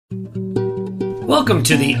Welcome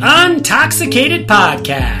to the Untoxicated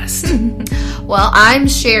Podcast. Well, I'm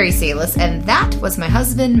Sherry Salis, and that was my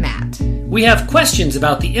husband, Matt. We have questions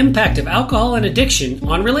about the impact of alcohol and addiction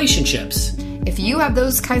on relationships. If you have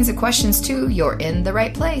those kinds of questions too, you're in the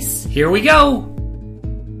right place. Here we go.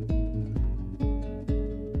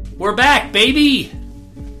 We're back, baby.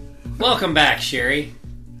 Welcome back, Sherry.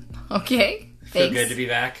 Okay, thanks. Feel good to be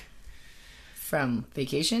back. From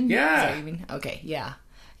vacation? Yeah. Is that what you mean? Okay, yeah.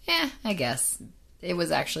 Yeah, I guess. It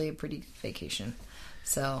was actually a pretty vacation.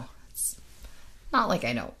 So, it's not like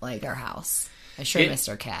I don't like our house. I sure missed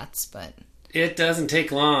our cats, but... It doesn't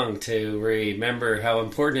take long to remember how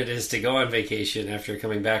important it is to go on vacation after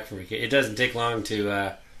coming back from vacation. It doesn't take long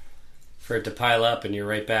to for it to pile up and you're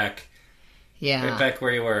right back. Yeah. Right back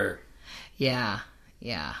where you were. Yeah.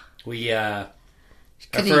 We,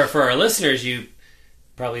 for our listeners, you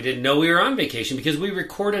probably didn't know we were on vacation because we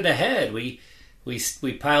recorded ahead. We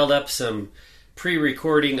piled up some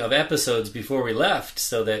pre-recording of episodes before we left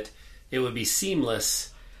so that it would be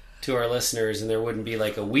seamless to our listeners and there wouldn't be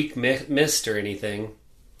like a week missed or anything.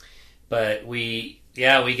 But we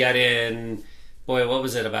got in, boy, what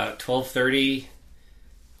was it, about 12:30,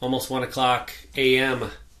 almost 1 o'clock a.m.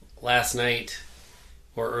 last night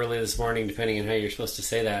or early this morning, depending on how you're supposed to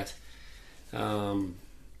say that.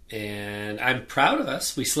 And I'm proud of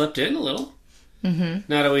us. We slept in a little.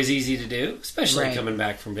 Mm-hmm. Not always easy to do, especially coming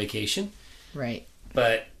back from vacation. Right.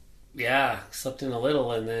 But, yeah, slept in a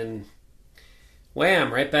little and then,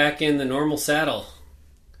 wham, right back in the normal saddle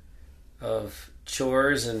of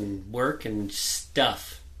chores and work and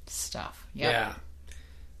stuff. Yep. Yeah.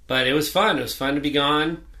 But it was fun. It was fun to be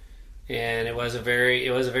gone. And it was a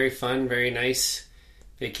very fun, very nice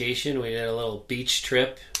vacation. We did a little beach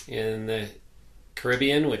trip in the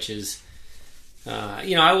Caribbean, which is...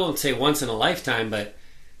 I won't say once in a lifetime, but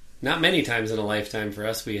not many times in a lifetime for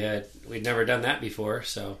us. We'd never done that before,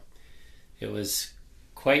 so it was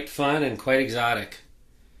quite fun and quite exotic.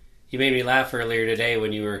 You made me laugh earlier today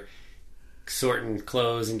when you were sorting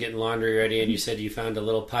clothes and getting laundry ready, and you said you found a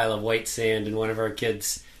little pile of white sand in one of our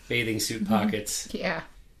kids' bathing suit pockets. Yeah.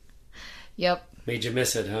 Yep. Made you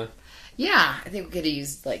miss it, huh? Yeah, I think we could have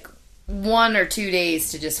used like 1 or 2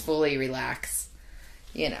 days to just fully relax,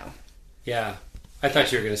 Yeah. I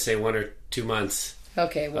thought you were going to say 1 or 2 months.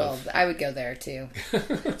 Okay, well, I would go there too.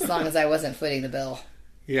 As long as I wasn't footing the bill.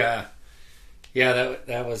 Yeah. Yeah,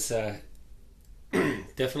 that was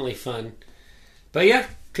definitely fun. But yeah,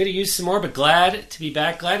 could have used some more, but glad to be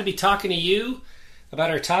back. Glad to be talking to you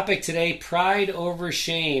about our topic today, pride over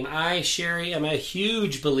shame. I, Sherry, am a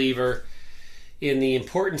huge believer in the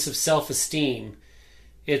importance of self-esteem.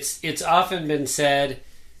 It's often been said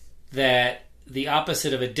that the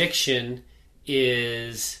opposite of addiction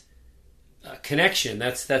is connection.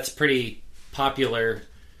 That's pretty popular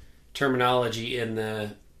terminology in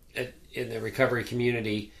the recovery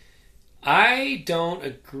community. I don't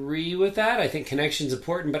agree with that. I think connection's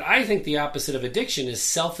important, but I think the opposite of addiction is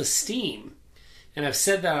self-esteem. And I've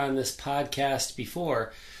said that on this podcast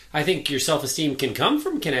before. I think your self-esteem can come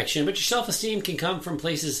from connection, but your self-esteem can come from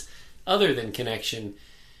places other than connection.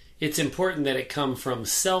 It's important that it come from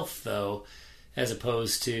self, though, as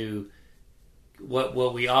opposed to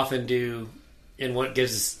what we often do and what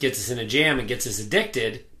gets us in a jam and gets us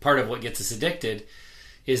addicted. Part of what gets us addicted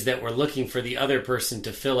is that we're looking for the other person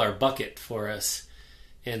to fill our bucket for us.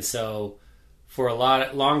 And so for a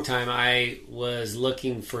long time, I was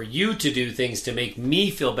looking for you to do things to make me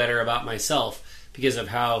feel better about myself because of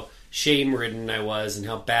how shame-ridden I was and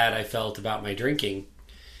how bad I felt about my drinking.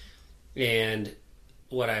 And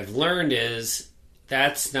what I've learned is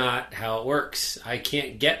that's not how it works. I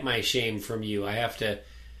can't get my shame from you. I have to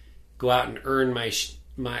go out and earn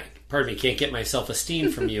can't get my self-esteem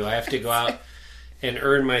from you. I have to go out and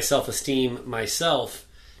earn my self-esteem myself.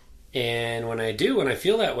 And when I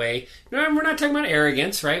feel that way, we're not talking about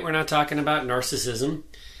arrogance, right? We're not talking about narcissism.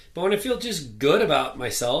 But when I feel just good about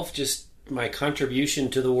myself, just my contribution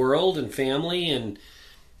to the world and family and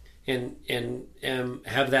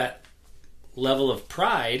have that level of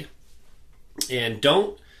pride and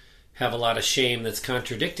don't have a lot of shame that's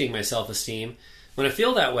contradicting my self-esteem, when I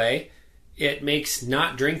feel that way, it makes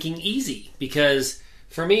not drinking easy. Because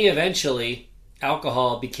for me, eventually,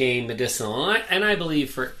 alcohol became medicinal. And I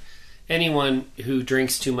believe for anyone who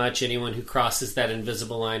drinks too much, anyone who crosses that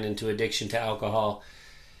invisible line into addiction to alcohol,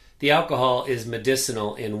 the alcohol is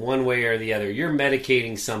medicinal in one way or the other. You're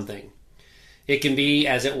medicating something. It can be,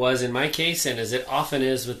 as it was in my case, and as it often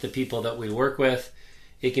is with the people that we work with,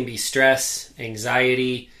 it can be stress,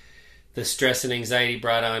 anxiety, the stress and anxiety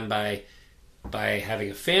brought on by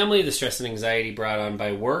having a family, the stress and anxiety brought on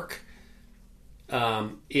by work,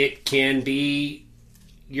 It can be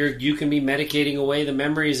you can be medicating away the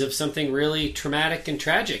memories of something really traumatic and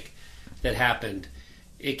tragic that happened.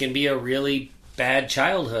 It can be a really bad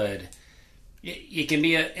childhood. It can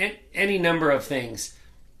be any number of things.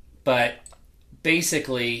 But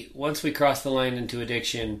basically, once we cross the line into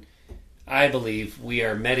addiction, I believe we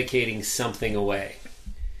are medicating something away.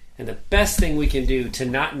 And the best thing we can do to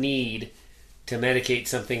not need to medicate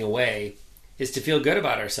something away is to feel good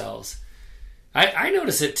about ourselves. I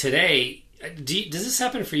notice it today. Does this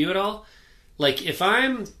happen for you at all? Like if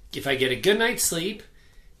I get a good night's sleep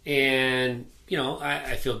and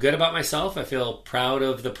I feel good about myself, I feel proud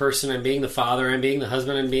of the person I'm being, the father I'm being, the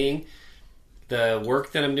husband I'm being, the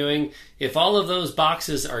work that I'm doing. If all of those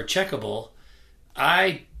boxes are checkable,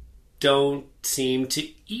 I don't seem to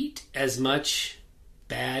eat as much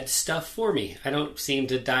bad stuff for me. I don't seem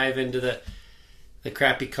to dive into the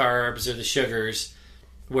crappy carbs or the sugars.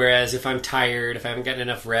 Whereas if I'm tired, if I haven't gotten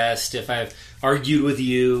enough rest, if I've argued with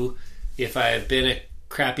you, if I've been a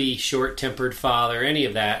crappy, short-tempered father, any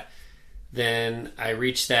of that, then I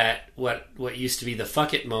reach that what used to be the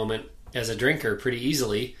fuck it moment as a drinker pretty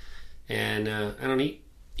easily, and I don't eat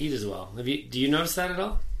as well. Do you notice that at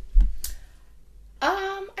all?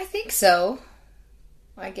 I think so.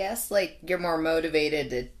 I guess like you're more motivated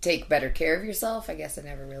to take better care of yourself. I guess I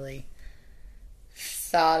never really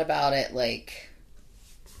thought about it like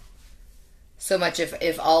so much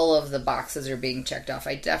if all of the boxes are being checked off.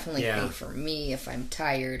 I definitely think for me, if I'm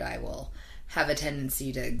tired, I will have a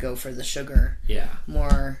tendency to go for the sugar. Yeah.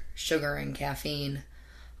 More sugar and caffeine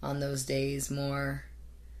on those days, more.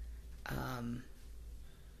 I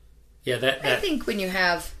think when you're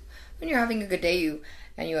having a good day, you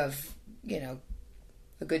have,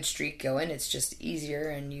 a good streak going, it's just easier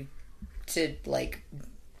and you to like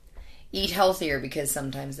eat healthier because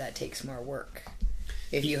sometimes that takes more work.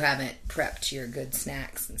 If you haven't prepped your good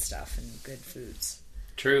snacks and stuff and good foods.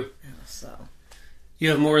 True. So. You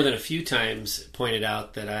have more than a few times pointed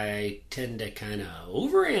out that I tend to kind of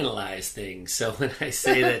overanalyze things. So when I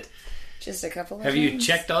say that... Just a couple of Have times. you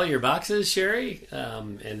checked all your boxes, Sherry?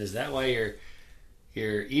 And is that why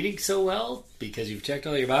you're eating so well? Because you've checked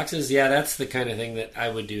all your boxes? Yeah, that's the kind of thing that I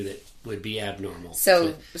would do that would be abnormal.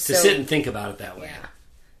 To sit and think about it that way. Yeah.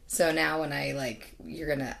 So now when I'm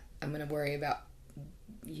going to worry about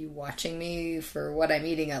you watching me for what I'm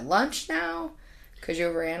eating at lunch now, because you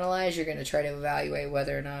overanalyze. You're going to try to evaluate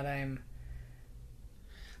whether or not I'm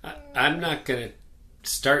not going to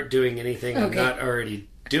start doing anything I'm not already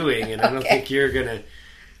doing, and I don't think you're going to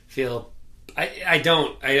feel... I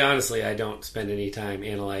honestly don't spend any time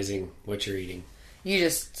analyzing what you're eating. You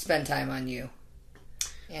just spend time on you.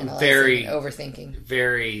 Analyzing and overthinking.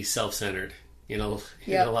 Very self-centered, in a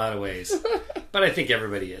lot of ways. But I think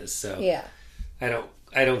everybody is, so... Yeah.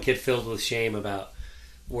 I don't get filled with shame about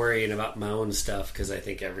worrying about my own stuff because I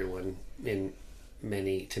think everyone to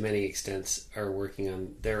many extents are working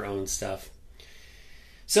on their own stuff.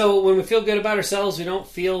 So when we feel good about ourselves, we don't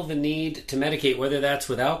feel the need to medicate, whether that's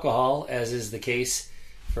with alcohol, as is the case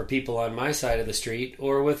for people on my side of the street,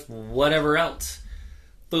 or with whatever else.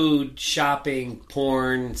 Food, shopping,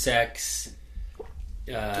 porn, sex,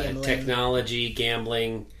 technology,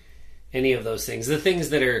 gambling, any of those things. The things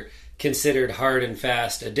that are considered hard and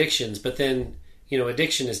fast addictions, but then,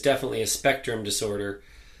 addiction is definitely a spectrum disorder,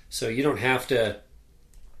 so you don't have to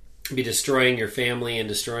be destroying your family and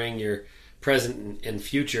destroying your present and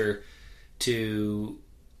future to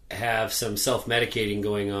have some self-medicating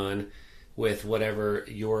going on with whatever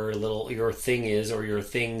your thing is or your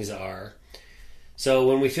things are. So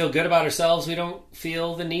when we feel good about ourselves, we don't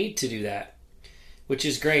feel the need to do that, which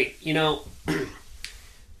is great.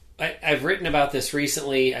 I've written about this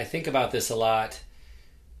recently. I think about this a lot.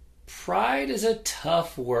 Pride is a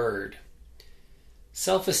tough word.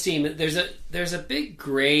 Self-esteem, there's a big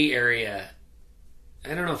gray area.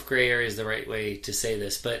 I don't know if gray area is the right way to say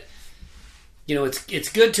this, but it's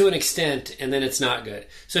good to an extent, and then it's not good.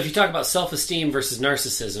 So if you talk about self-esteem versus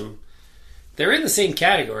narcissism, they're in the same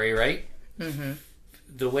category, right? Mm-hmm.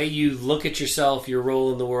 The way you look at yourself, your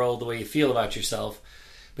role in the world, the way you feel about yourself.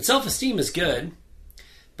 But self-esteem is good,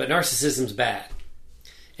 but narcissism's bad.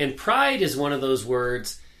 And pride is one of those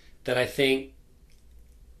words that I think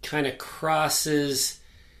kind of crosses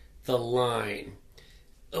the line.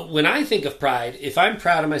 When I think of pride, if I'm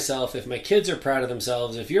proud of myself, if my kids are proud of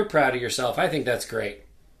themselves, if you're proud of yourself, I think that's great.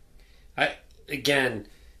 Again,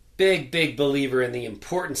 big believer in the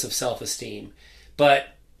importance of self-esteem. But,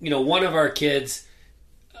 one of our kids,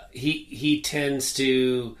 he tends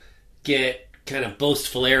to get kind of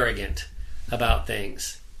boastful arrogant about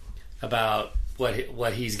things, about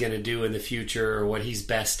what he's going to do in the future or what he's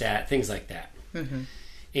best at, things like that. Mm-hmm.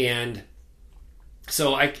 And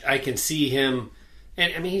so I can see him,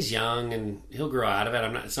 and I mean, he's young and he'll grow out of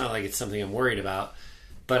it. It's not like it's something I'm worried about,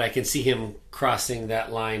 but I can see him crossing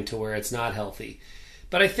that line to where it's not healthy.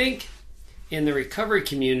 But I think in the recovery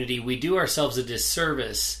community, we do ourselves a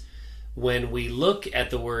disservice when we look at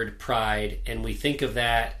the word pride and we think of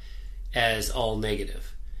that as all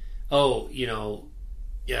negative. Oh,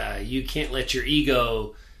 you can't let your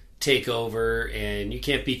ego take over, and you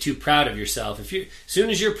can't be too proud of yourself. As soon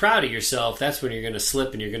as you're proud of yourself, that's when you're going to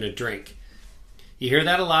slip and you're going to drink. You hear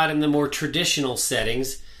that a lot in the more traditional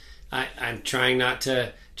settings. I'm trying not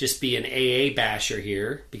to just be an AA basher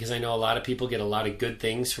here, because I know a lot of people get a lot of good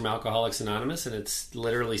things from Alcoholics Anonymous, and it's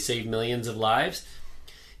literally saved millions of lives.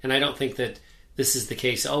 And I don't think that this is the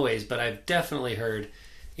case always, but I've definitely heard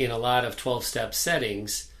in a lot of 12-step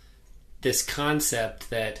settings this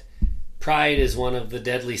concept that pride is one of the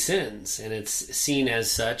deadly sins, and it's seen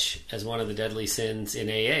as such, as one of the deadly sins in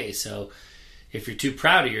AA. So if you're too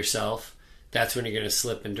proud of yourself, that's when you're going to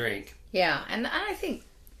slip and drink. Yeah, and I think,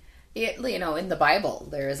 in the Bible,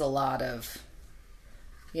 there is a lot of,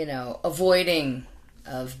 avoiding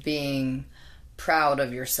of being proud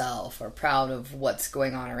of yourself or proud of what's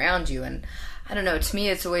going on around you. And I don't know, to me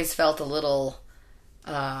it's always felt a little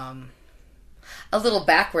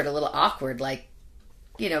backward, a little awkward, like,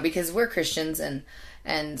 because we're Christians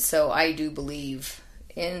and so I do believe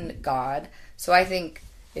in God. So I think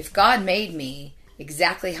if God made me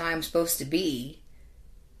exactly how I'm supposed to be,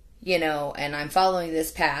 and I'm following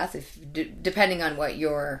this path, depending on what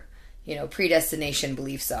your, predestination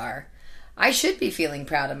beliefs are, I should be feeling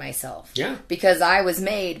proud of myself. Yeah. Because I was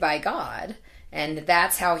made by God, and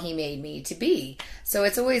that's how he made me to be. So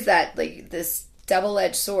it's always that, like, this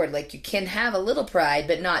double-edged sword. Like, you can have a little pride,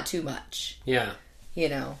 but not too much. Yeah.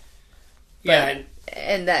 Yeah. But,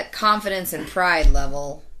 and that confidence and pride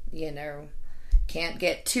level, can't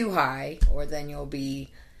get too high, or then you'll be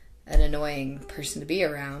an annoying person to be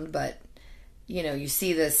around. But, you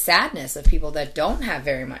see the sadness of people that don't have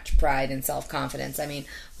very much pride and self-confidence. I mean,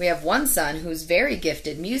 we have one son who's very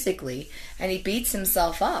gifted musically, and he beats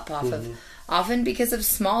himself up often because of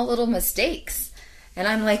small little mistakes. And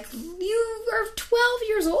I'm like, you are 12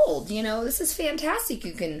 years old. This is fantastic.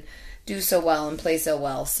 You can do so well and play so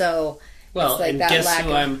well. So, well, it's like and that guess lack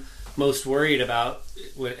who of... I'm most worried about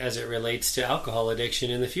as it relates to alcohol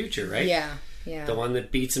addiction in the future, right? Yeah. The one that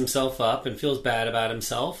beats himself up and feels bad about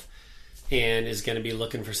himself and is going to be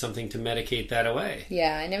looking for something to medicate that away.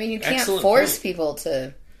 Yeah, and I mean, you can't Excellent force point. people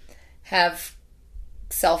to have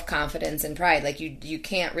self-confidence and pride. Like, you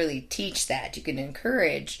can't really teach that. You can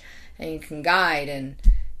encourage and you can guide, and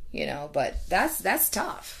but that's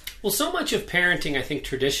tough. Well, so much of parenting, I think,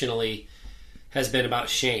 traditionally has been about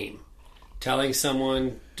shame. Telling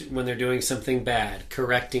someone when they're doing something bad,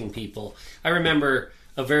 correcting people. I remember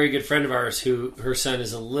a very good friend of ours who, her son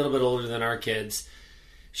is a little bit older than our kids.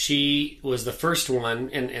 She was the first one,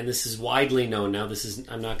 and this is widely known now.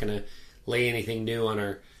 I'm not going to lay anything new on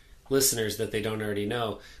our listeners that they don't already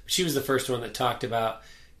know. But she was the first one that talked about,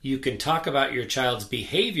 you can talk about your child's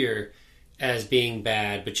behavior as being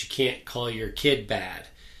bad, but you can't call your kid bad.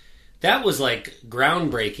 That was like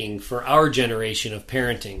groundbreaking for our generation of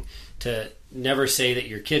parenting, to never say that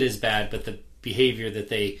your kid is bad, but the behavior that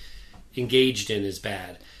they engaged in is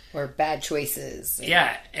bad. Or bad choices.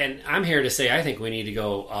 Yeah, and I'm here to say I think we need to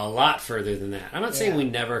go a lot further than that. I'm not saying we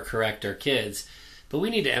never correct our kids, but we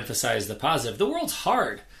need to emphasize the positive. The world's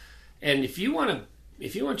hard, and if you want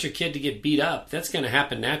your kid to get beat up, that's going to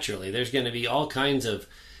happen naturally. There's going to be all kinds of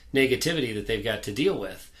negativity that they've got to deal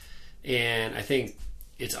with, and I think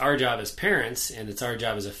it's our job as parents, and it's our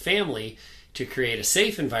job as a family to create a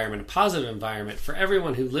safe environment, a positive environment for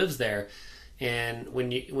everyone who lives there. And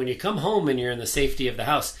when you come home and you're in the safety of the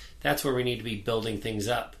house, that's where we need to be building things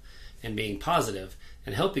up and being positive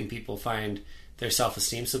and helping people find their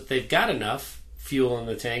self-esteem so that they've got enough fuel in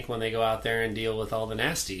the tank when they go out there and deal with all the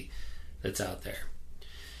nasty that's out there.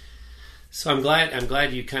 So I'm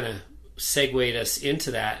glad you kind of segued us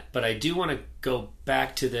into that, but I do want to go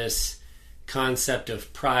back to this concept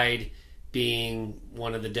of pride being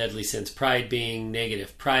one of the deadly sins, pride being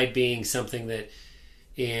negative, pride being something that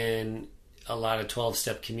in a lot of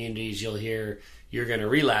 12-step communities you'll hear you're going to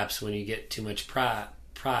relapse when you get too much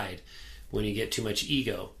pride, when you get too much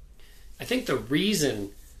ego. I think the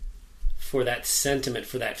reason for that sentiment,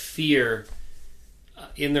 for that fear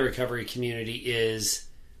in the recovery community is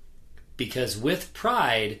because with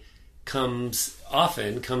pride comes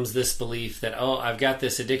this belief that, oh, I've got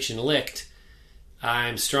this addiction licked.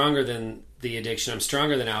 I'm stronger than the addiction. I'm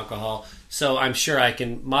stronger than alcohol. So I'm sure I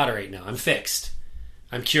can moderate now. I'm fixed.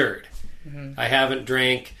 I'm cured. Mm-hmm. I haven't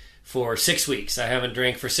drank for 6 weeks. I haven't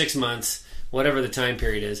drank for 6 months, whatever the time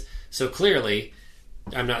period is. So clearly,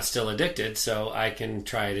 I'm not still addicted, so I can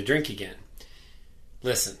try to drink again.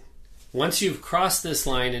 Listen, once you've crossed this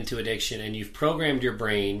line into addiction and you've programmed your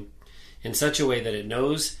brain in such a way that it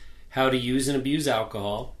knows how to use and abuse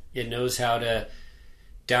alcohol, it knows how to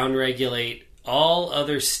downregulate all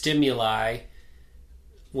other stimuli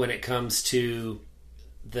when it comes to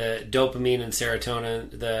the dopamine and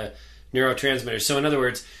serotonin, the neurotransmitters. So in other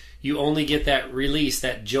words, you only get that release,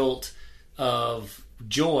 that jolt of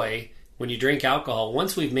joy when you drink alcohol.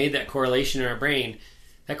 Once we've made that correlation in our brain,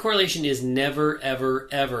 that correlation is never, ever,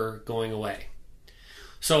 ever going away.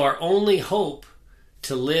 So our only hope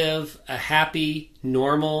to live a happy,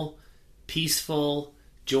 normal, peaceful,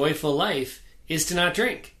 joyful life is to not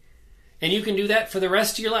drink. And you can do that for the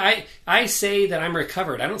rest of your life. I say that I'm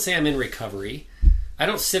recovered. I don't say I'm in recovery. I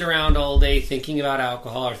don't sit around all day thinking about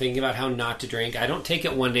alcohol or thinking about how not to drink. I don't take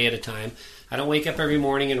it one day at a time. I don't wake up every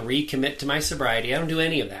morning and recommit to my sobriety. I don't do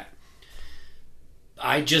any of that.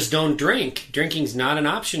 I just don't drink. Drinking's not an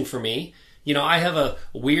option for me. You know, I have a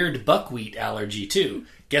weird buckwheat allergy too.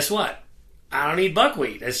 Guess what? I don't eat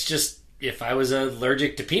buckwheat. It's just, if I was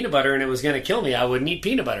allergic to peanut butter and it was going to kill me, I wouldn't eat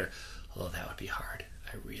peanut butter. Although that would be hard.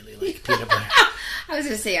 I really like peanut butter. I was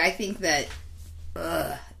going to say, I think that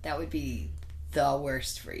that would be the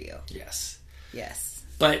worst for you. Yes. Yes.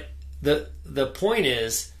 But the point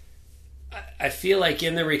is, I feel like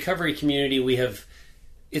in the recovery community we have,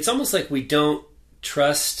 it's almost like we don't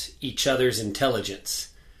trust each other's intelligence.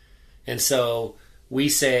 And so we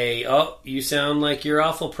say, oh, you sound like you're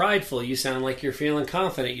awful prideful. You sound like you're feeling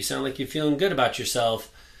confident. You sound like you're feeling good about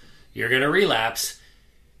yourself. You're going to relapse.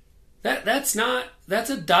 That's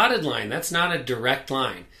a dotted line. That's not a direct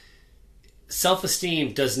line.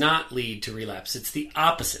 Self-esteem does not lead to relapse. It's the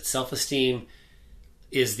opposite. Self-esteem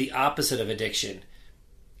is the opposite of addiction.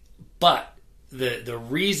 But the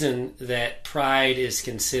reason that pride is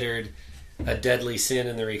considered a deadly sin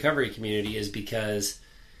in the recovery community is because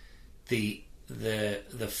the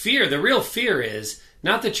fear, the real fear is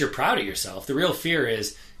not that you're proud of yourself. The real fear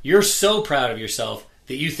is you're so proud of yourself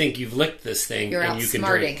that you think you've licked this thing and you can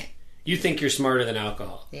drink. You think you're smarter than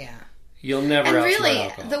alcohol. Yeah. You'll never outsmart really,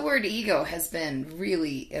 alcohol. The word ego has been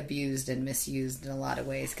really abused and misused in a lot of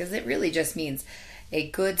ways because it really just means a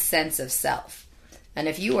good sense of self. And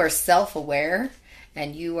if you are self-aware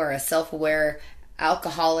and you are a self-aware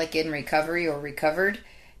alcoholic in recovery or recovered,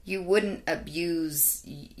 you wouldn't abuse,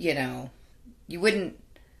 your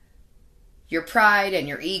pride and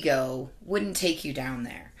your ego wouldn't take you down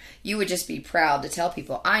there. You would just be proud to tell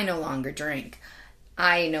people, I no longer drink.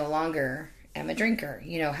 I no longer am a drinker.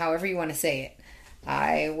 However you want to say it.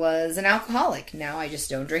 I was an alcoholic. Now I just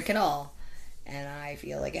don't drink at all. And I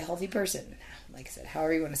feel like a healthy person. Like I said,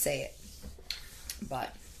 however you want to say it.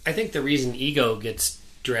 But I think the reason ego gets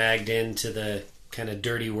dragged into the kind of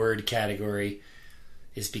dirty word category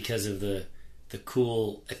is because of the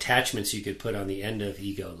cool attachments you could put on the end of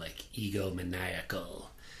ego, like egomaniacal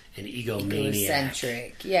and egomaniac.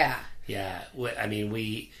 Egocentric, yeah. Yeah, I mean,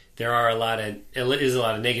 there is a lot of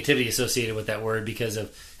negativity associated with that word because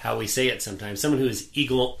of how we say it sometimes. Someone who is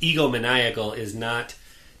egomaniacal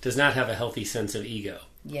does not have a healthy sense of ego.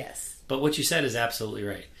 Yes. But what you said is absolutely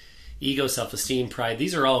right. Ego, self-esteem, pride,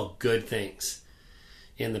 these are all good things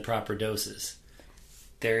in the proper doses.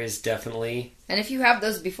 There is definitely... And if you have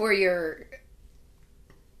those before you're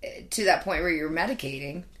to that point where you're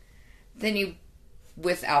medicating, then you,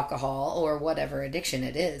 with alcohol or whatever addiction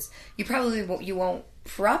it is, you won't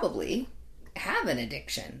probably have an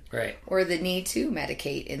addiction. Right. Or the need to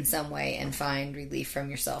medicate in some way and find relief from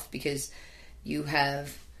yourself because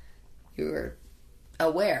you're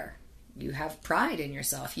aware. You have pride in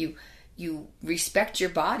yourself. You respect your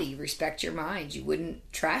body, respect your mind. You wouldn't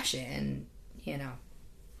trash it and,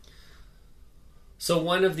 So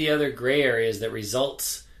one of the other gray areas that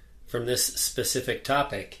results from this specific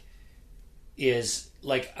topic is,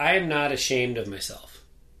 like, I am not ashamed of myself.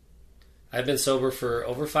 I've been sober for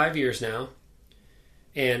over 5 years now,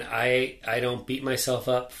 and I don't beat myself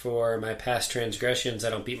up for my past transgressions. I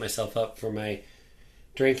don't beat myself up for my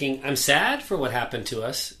drinking. I'm sad for what happened to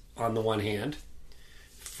us, on the one hand,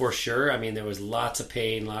 for sure. I mean, there was lots of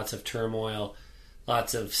pain, lots of turmoil,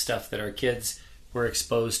 lots of stuff that our kids were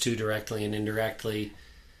exposed to directly and indirectly.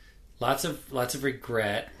 Lots of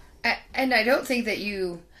regret. And I don't think that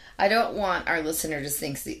I don't want our listener to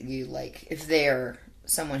think that you, like, if they're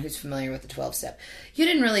someone who's familiar with the 12-step, you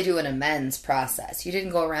didn't really do an amends process. You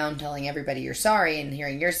didn't go around telling everybody you're sorry and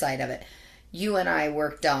hearing your side of it. You and I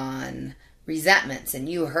worked on resentments, and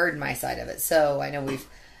you heard my side of it. So I know we've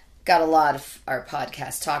got a lot of our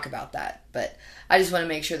podcasts talk about that, but I just want to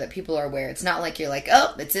make sure that people are aware. It's not like you're like,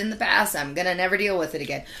 oh, it's in the past, I'm going to never deal with it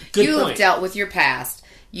again. You have dealt with your past.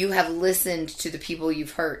 You have listened to the people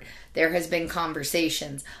you've hurt. There has been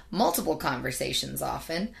conversations, multiple conversations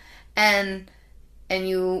often, and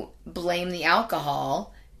you blame the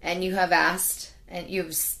alcohol, and you have asked, and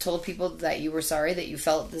you've told people that you were sorry, that you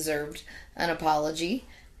felt deserved an apology,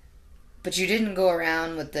 but you didn't go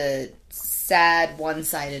around with the sad,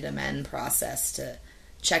 one-sided amend process to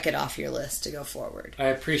check it off your list to go forward. I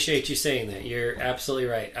appreciate you saying that. You're absolutely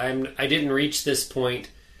right. I didn't reach this point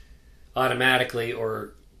automatically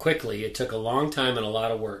or quickly. It took a long time and a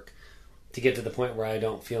lot of work to get to the point where I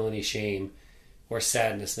don't feel any shame or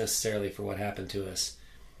sadness necessarily for what happened to us.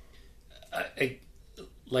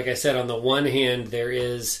 Like I said, on the one hand, there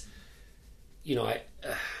is,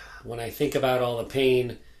 when I think about all the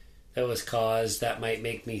pain that was caused, that might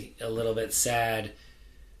make me a little bit sad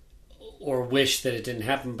or wish that it didn't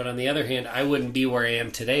happen. But on the other hand, I wouldn't be where I am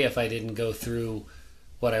today if I didn't go through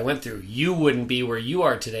what I went through. You wouldn't be where you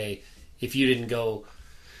are today if you didn't go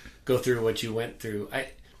through what you went through.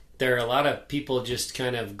 There are a lot of people just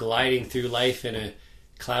kind of gliding through life in a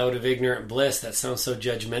cloud of ignorant bliss. That sounds so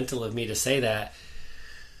judgmental of me to say that.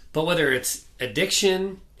 But whether it's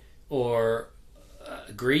addiction or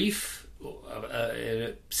grief,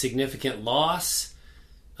 a significant loss,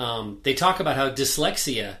 they talk about how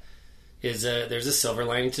dyslexia is there's a silver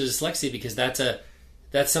lining to dyslexia, because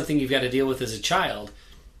that's something you've got to deal with as a child.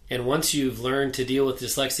 And once you've learned to deal with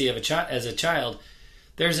dyslexia as a child,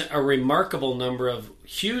 there's a remarkable number of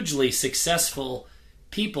hugely successful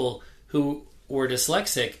people who were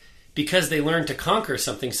dyslexic because they learned to conquer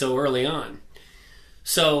something so early on.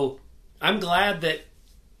 So I'm glad that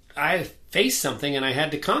I faced something and I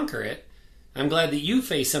had to conquer it. I'm glad that you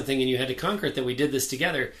faced something and you had to conquer it, that we did this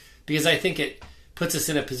together, because I think it puts us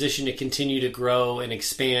in a position to continue to grow and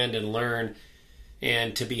expand and learn,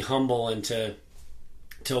 and to be humble, and to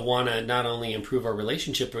want to not only improve our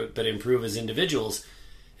relationship but improve as individuals.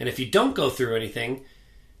 And if you don't go through anything,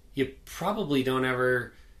 you probably don't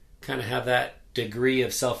ever kind of have that degree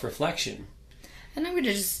of self-reflection. And I'm going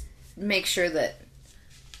to just make sure that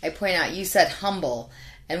I point out, you said humble,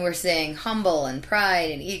 and we're saying humble and pride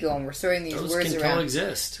and ego, and we're throwing these words around. Those can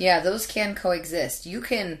coexist. Yeah, those can coexist. You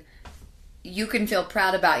can feel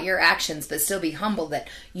proud about your actions, but still be humble that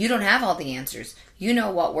you don't have all the answers. You know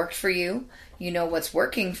what worked for you. You know what's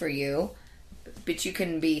working for you. But you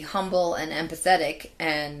can be humble and empathetic,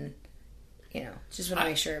 and, just want to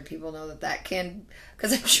make sure people know that can...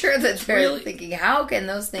 Because I'm sure that they're thinking, how can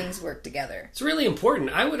those things work together? It's really important.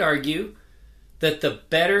 I would argue that the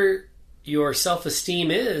better your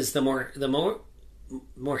self-esteem is, the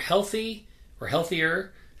more healthy or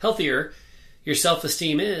healthier your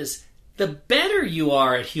self-esteem is, the better you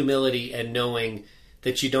are at humility and knowing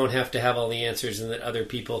that you don't have to have all the answers and that other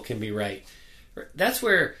people can be right. That's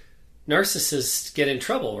where narcissists get in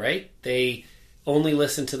trouble, right? They only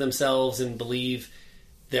listen to themselves and believe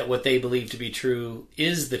that what they believe to be true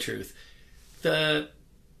is the truth. The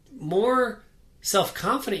more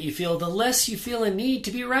self-confident you feel, the less you feel a need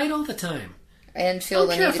to be right all the time. And feel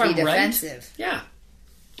the need to be defensive. Right. Yeah.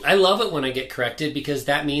 I love it when I get corrected, because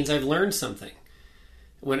that means I've learned something.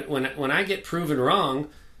 When I get proven wrong,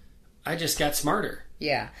 I just got smarter.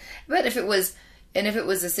 Yeah. But if it was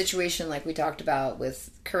a situation like we talked about with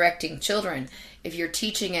correcting children, if you're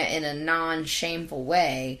teaching it in a non-shameful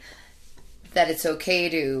way, that it's okay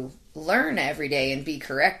to learn every day and be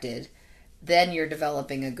corrected, then you're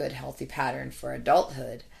developing a good, healthy pattern for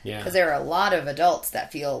adulthood. Yeah. Because there are a lot of adults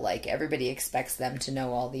that feel like everybody expects them to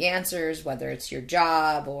know all the answers, whether it's your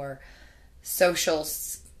job or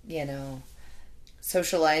socializing,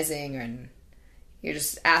 and you're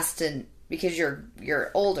just asked to, because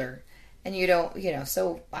you're older and you don't,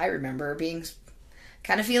 so I remember being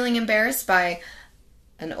kind of feeling embarrassed by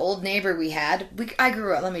an old neighbor we had.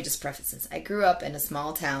 Let me just preface this. I grew up in a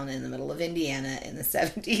small town in the middle of Indiana in the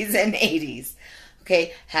 70s and 80s.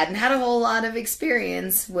 Okay, hadn't had a whole lot of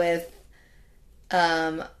experience with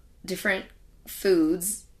different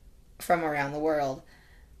foods from around the world.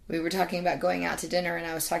 We were talking about going out to dinner, and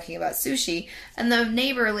I was talking about sushi, and the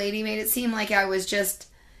neighbor lady made it seem like I was just,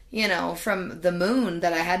 from the moon,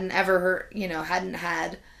 that I hadn't ever heard, hadn't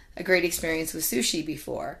had a great experience with sushi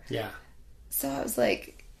before. Yeah. So I was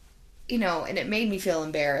like, and it made me feel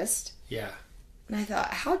embarrassed. Yeah. And I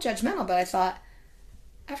thought, how judgmental, but I thought,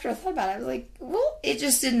 after I thought about it, I was like, well, it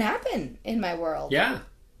just didn't happen in my world. Yeah.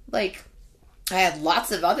 Like, I had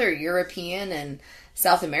lots of other European and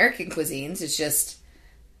South American cuisines. It's just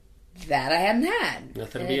that I hadn't had.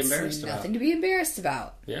 Nothing to be embarrassed about. Nothing to be embarrassed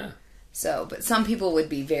about. Yeah. So, but some people would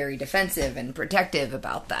be very defensive and protective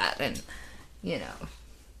about that and,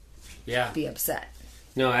 be upset.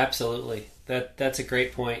 No, absolutely. That's a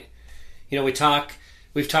great point. We've talked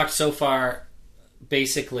so far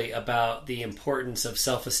basically about the importance of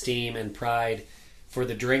self-esteem and pride for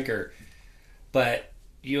the drinker. But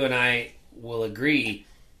you and I will agree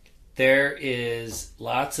there is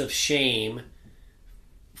lots of shame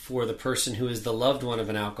for the person who is the loved one of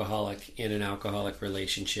an alcoholic in an alcoholic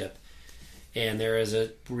relationship. And there is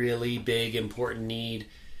a really big, important need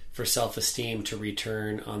for self-esteem to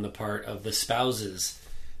return on the part of the spouses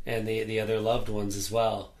and the other loved ones as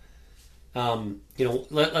well.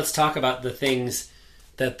 Let's talk about the things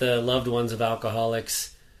that the loved ones of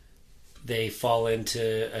alcoholics, they fall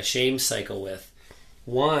into a shame cycle with.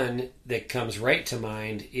 One that comes right to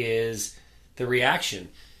mind is the reaction.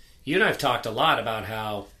 You and I have talked a lot about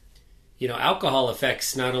how, alcohol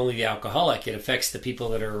affects not only the alcoholic, it affects the people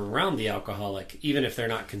that are around the alcoholic, even if they're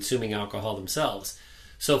not consuming alcohol themselves.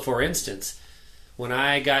 So, for instance, when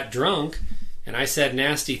I got drunk and I said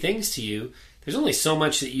nasty things to you, there's only so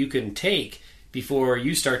much that you can take before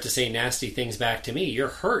you start to say nasty things back to me. You're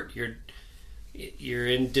hurt. You're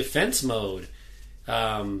in defense mode.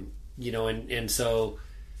 And so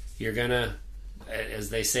you're going to,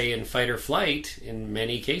 as they say in fight or flight, in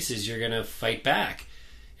many cases, you're going to fight back.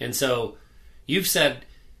 And so you've said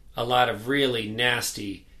a lot of really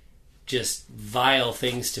nasty, just vile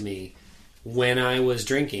things to me when I was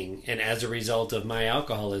drinking and as a result of my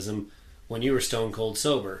alcoholism when you were stone cold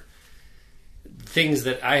sober. Things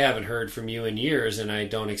that I haven't heard from you in years, and I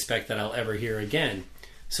don't expect that I'll ever hear again.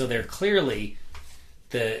 So they're clearly,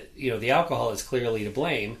 the alcohol is clearly to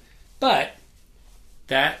blame, but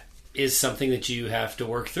that is something that you have to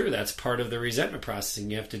work through. That's part of the resentment processing.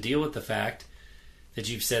 You have to deal with the fact that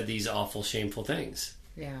you've said these awful, shameful things.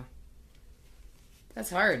 Yeah. That's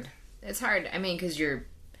hard. It's hard. I mean, because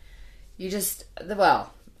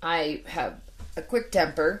I have a quick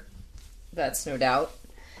temper. That's no doubt.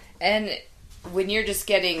 And when you're just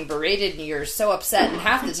getting berated and you're so upset, and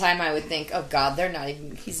half the time I would think, oh God,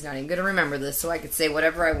 he's not even going to remember this, so I could say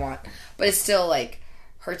whatever I want. But it still,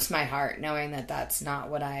 hurts my heart knowing that that's not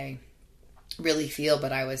what I really feel,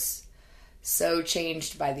 but I was so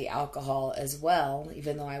changed by the alcohol as well,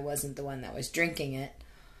 even though I wasn't the one that was drinking it,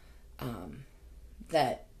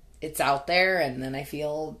 that it's out there, and then I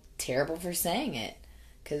feel terrible for saying it.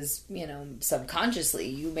 Because, subconsciously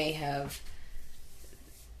you may have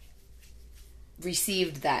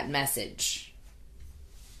received that message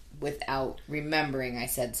without remembering I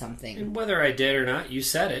said something. And whether I did or not, you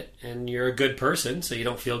said it, and you're a good person, so you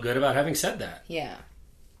don't feel good about having said that. Yeah.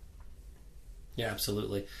 Yeah,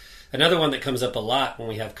 absolutely. Another one that comes up a lot when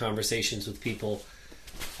we have conversations with people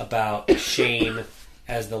about shame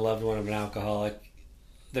as the loved one of an alcoholic,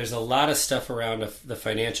 there's a lot of stuff around the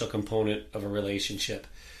financial component of a relationship.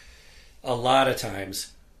 A lot of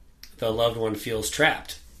times, the loved one feels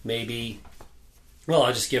trapped. Maybe, well,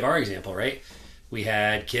 I'll just give our example, right? We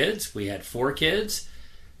had kids. We had 4 kids.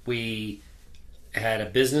 We had a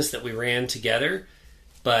business that we ran together,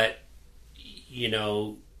 but,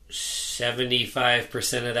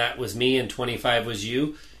 75% of that was me and 25 was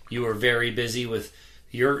you. You were very busy with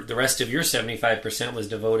the rest of your 75% was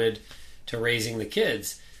devoted to raising the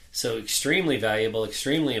kids. So extremely valuable,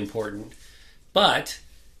 extremely important. But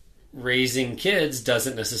raising kids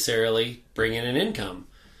doesn't necessarily bring in an income.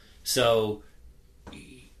 So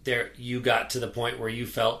there you got to the point where you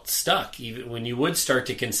felt stuck, even when you would start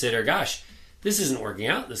to consider, gosh, this isn't working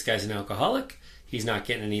out. This guy's an alcoholic. He's not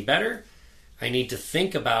getting any better. I need to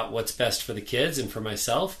think about what's best for the kids and for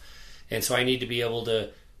myself. And so I need to be able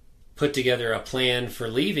to put together a plan for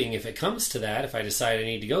leaving if it comes to that, if I decide I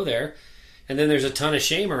need to go there. And then there's a ton of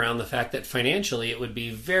shame around the fact that financially it would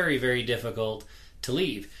be very, very difficult to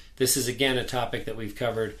leave. This is, again, a topic that we've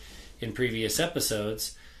covered in previous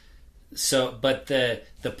episodes. So, but the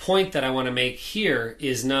point that I want to make here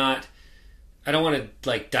is not, I don't want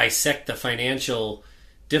to dissect the financial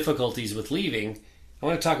difficulties with leaving. I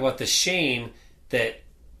want to talk about the shame that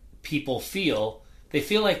people feel. They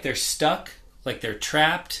feel like they're stuck, like they're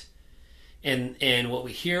trapped. And what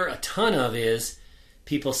we hear a ton of is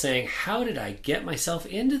people saying, how did I get myself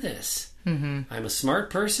into this? Mm-hmm. I'm a smart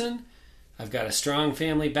person. I've got a strong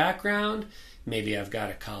family background. Maybe I've got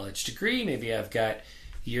a college degree. Maybe I've got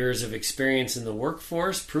years of experience in the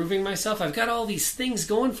workforce proving myself. I've got all these things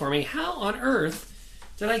going for me. How on earth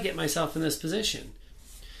did I get myself in this position?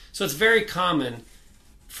 So it's very common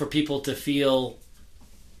for people to feel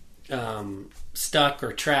stuck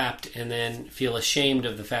or trapped and then feel ashamed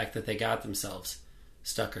of the fact that they got themselves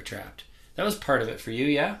stuck or trapped. That was part of it for you,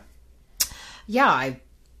 yeah? Yeah,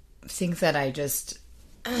 think that I just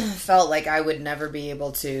felt like I would never be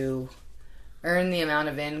able to earn the amount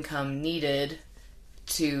of income needed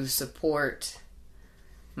to support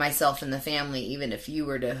myself and the family, even if you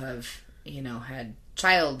were to have, had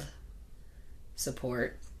child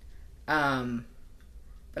support.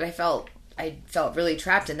 But I felt really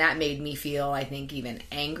trapped, and that made me feel, I think, even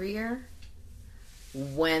angrier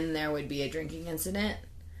when there would be a drinking incident,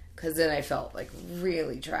 because then I felt like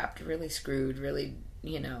really trapped, really screwed, really,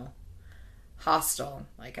 hostile,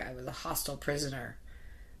 like I was a hostile prisoner.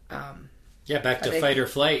 Back to fight or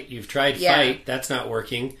flight. You've tried fight, that's not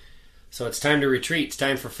working, so it's time to retreat, it's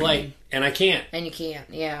time for flight, and I can't. And you can't,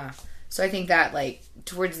 yeah. So I think that, like,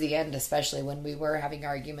 towards the end, especially when we were having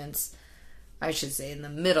arguments, I should say in the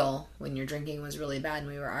middle, when your drinking was really bad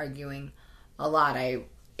and we were arguing a lot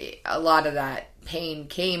of that pain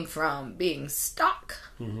came from being stuck.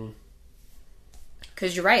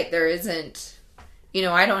 Because you're right, there isn't,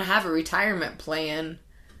 I don't have a retirement plan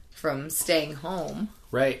from staying home.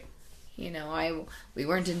 Right. We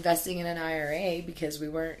weren't investing in an IRA because we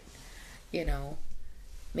weren't,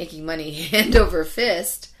 making money hand over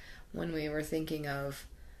fist. When we were thinking of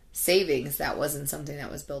savings, that wasn't something that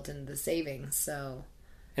was built into the savings. So,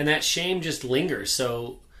 and that shame just lingers.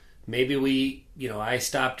 So maybe I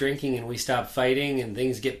stop drinking and we stop fighting and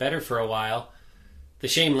things get better for a while. The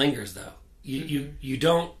shame lingers, though. You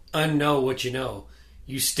don't unknow what you know.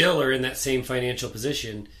 You still are in that same financial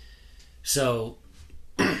position. So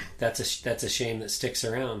that's a shame that sticks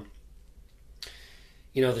around.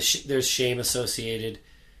 There's shame associated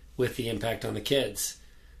with the impact on the kids.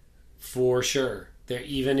 For sure.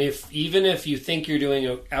 Even if you think you're doing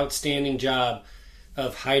an outstanding job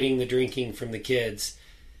of hiding the drinking from the kids,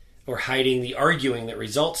 or hiding the arguing that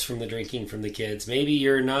results from the drinking from the kids, maybe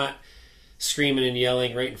you're not screaming and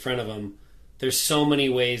yelling right in front of them. There's so many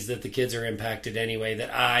ways that the kids are impacted anyway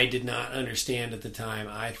that I did not understand at the time.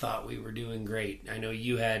 I thought we were doing great. I know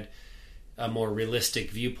you had a more realistic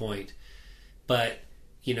viewpoint. But,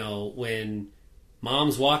 when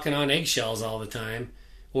mom's walking on eggshells all the time,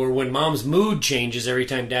 or when mom's mood changes every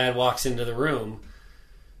time dad walks into the room,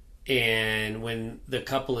 and when the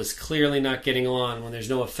couple is clearly not getting along, when there's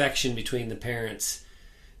no affection between the parents,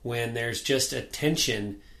 when there's just a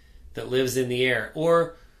tension that lives in the air,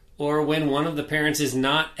 or when one of the parents is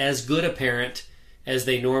not as good a parent as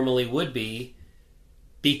they normally would be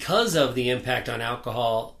because of the impact on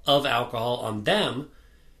alcohol on them,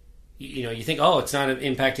 you think, oh, it's not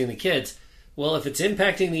impacting the kids. Well, if it's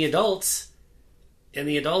impacting the adults, and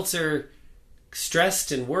the adults are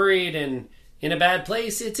stressed and worried and in a bad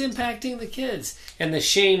place, it's impacting the kids. And the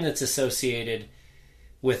shame that's associated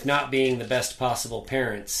with not being the best possible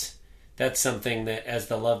parents, that's something that, as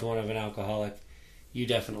the loved one of an alcoholic, you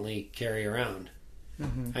definitely carry around.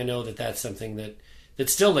 I know that that's something that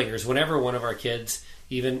still lingers. Whenever one of our kids,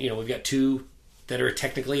 even, we've got two that are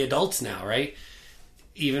technically adults now, right?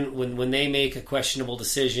 Even when they make a questionable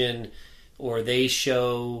decision, or they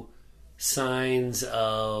show signs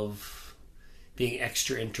of being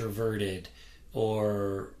extra introverted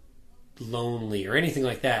or lonely or anything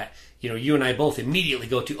like that, you and I both immediately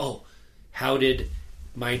go to, oh, how did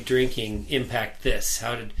my drinking impact this?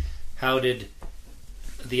 How did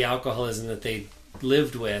the alcoholism that they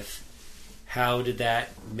lived with, how did that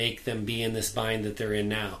make them be in this bind that they're in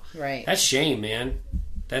now? Right. That's shame, man.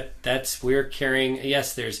 That's we're carrying.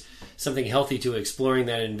 Yes, there's something healthy to exploring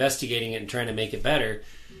that, investigating it, and trying to make it better.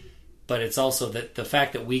 But it's also that the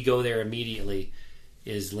fact that we go there immediately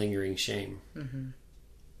is lingering shame.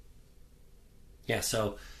 Yeah,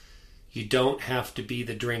 so you don't have to be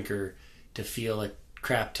the drinker to feel a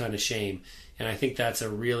crap ton of shame. And I think that's a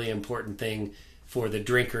really important thing for the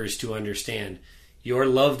drinkers to understand. Your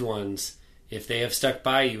loved ones, if they have stuck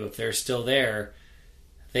by you, if they're still there,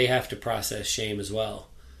 they have to process shame as well.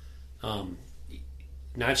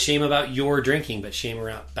 Not shame about your drinking, but shame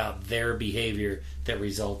about their behavior that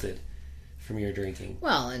resulted from your drinking.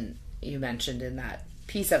 Well, and you mentioned in that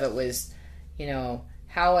piece of it was,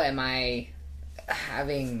 how am I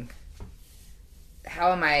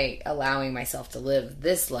allowing myself to live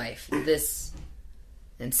this life,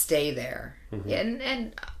 and stay there?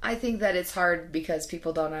 And I think that it's hard because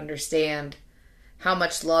people don't understand how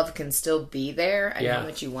much love can still be there and how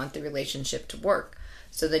much you want the relationship to work.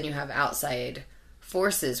 So then you have outside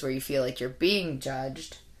forces where you feel like you're being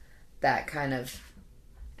judged. That kind of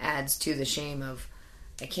adds to the shame of,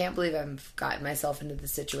 I can't believe I've gotten myself into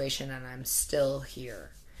this situation and I'm still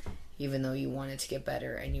here. Even though you want it to get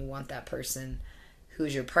better and you want that person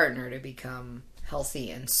who's your partner to become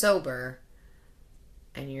healthy and sober,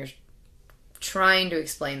 and you're trying to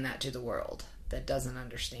explain that to the world that doesn't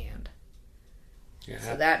understand. Yeah.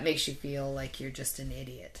 So that makes you feel like you're just an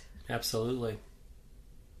idiot. Absolutely.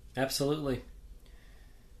 Absolutely.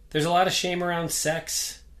 There's a lot of shame around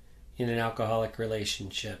sex in an alcoholic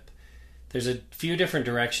relationship. There's a few different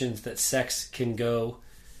directions that sex can go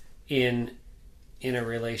in a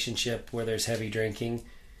relationship where there's heavy drinking.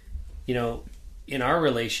 You know, in our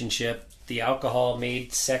relationship, the alcohol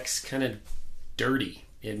made sex kind of dirty.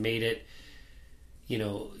 It made it, you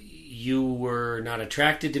know, you were not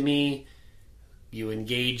attracted to me. You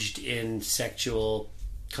engaged in sexual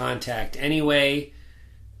contact anyway.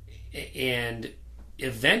 And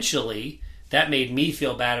eventually, that made me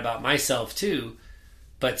feel bad about myself too.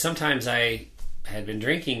 But sometimes I had been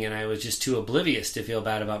drinking and I was just too oblivious to feel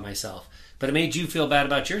bad about myself. But it made you feel bad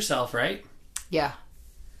about yourself, right? Yeah.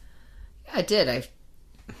 I did.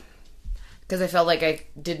 Because I felt like I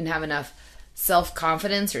didn't have enough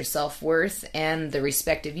self-confidence or self-worth and the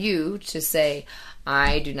respect of you to say,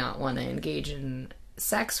 I do not want to engage in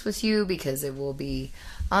sex with you because it will be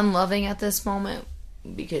unloving at this moment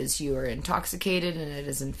because you are intoxicated and it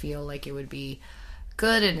doesn't feel like it would be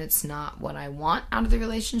good and it's not what I want out of the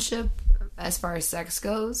relationship as far as sex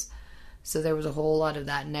goes. So there was a whole lot of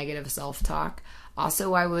that negative self-talk.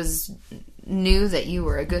 Also, I knew that you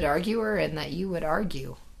were a good arguer and that you would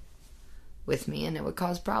argue with me and it would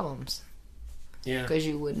cause problems. Yeah. Because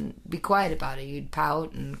you wouldn't be quiet about it. You'd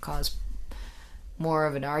pout and cause more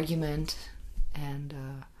of an argument and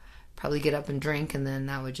probably get up and drink, and then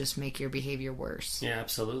that would just make your behavior worse. Yeah,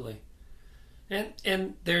 absolutely.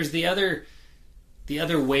 And there's the other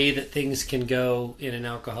way that things can go in an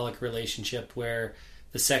alcoholic relationship where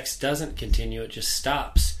the sex doesn't continue, it just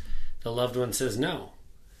stops. The loved one says, no,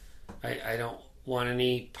 I don't want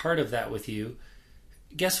any part of that with you.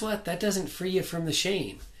 Guess what? That doesn't free you from the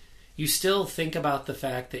shame. You still think about the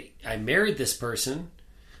fact that I married this person.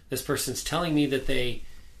 This person's telling me that they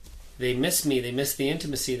miss me, they miss the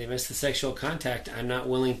intimacy, they miss the sexual contact. I'm not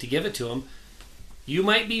willing to give it to them. You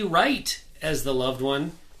might be right as the loved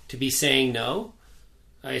one to be saying no.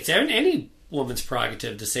 It's any woman's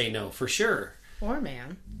prerogative to say no, for sure. Or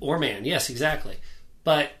man. Or man, yes, exactly.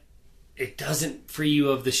 But it doesn't free you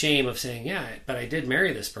of the shame of saying, yeah, but I did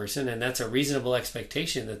marry this person, and that's a reasonable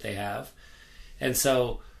expectation that they have. And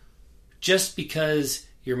so just because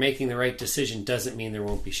you're making the right decision doesn't mean there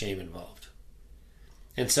won't be shame involved.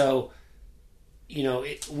 And so, you know,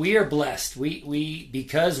 we are blessed. We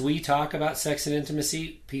because we talk about sex and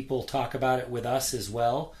intimacy, people talk about it with us as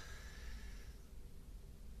well.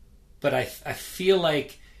 But I feel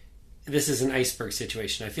like this is an iceberg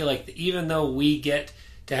situation. I feel like even though we get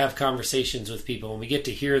to have conversations with people and we get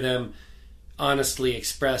to hear them honestly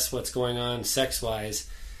express what's going on sex-wise,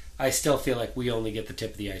 I still feel like we only get the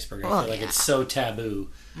tip of the iceberg. I feel like it's so taboo.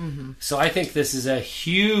 Mm-hmm. So I think this is a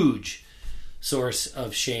huge source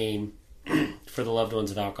of shame for the loved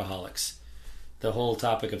ones of alcoholics. The whole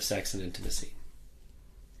topic of sex and intimacy.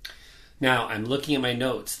 Now, I'm looking at my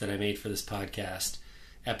notes that I made for this podcast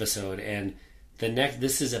episode, and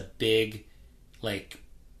this is a big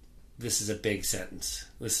sentence.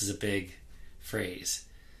 This is a big phrase.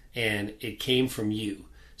 And it came from you.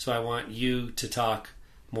 So I want you to talk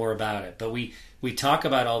more about it. But we talk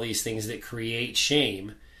about all these things that create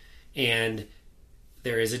shame, and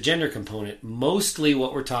there is a gender component. Mostly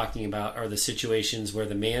what we're talking about are the situations where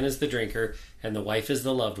the man is the drinker and the wife is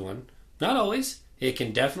the loved one. Not always. It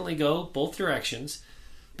can definitely go both directions,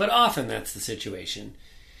 but often that's the situation.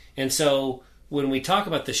 And so when we talk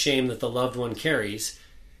about the shame that the loved one carries,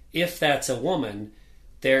 if that's a woman,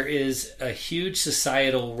 there is a huge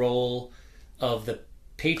societal role of the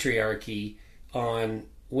patriarchy on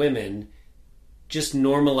women just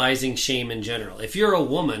normalizing shame in general. If you're a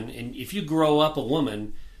woman, and if you grow up a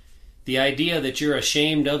woman, the idea that you're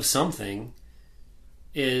ashamed of something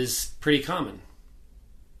is pretty common.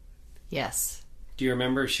 Yes. Do you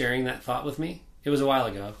remember sharing that thought with me? It was a while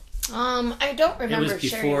ago. I don't remember. It was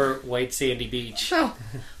before White Sandy Beach. Oh,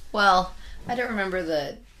 well, I don't remember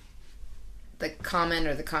the comment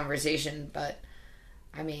or the conversation, but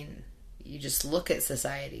I mean, you just look at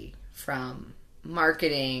society from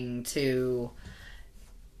marketing to,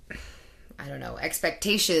 I don't know,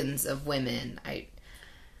 expectations of women.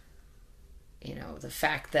 The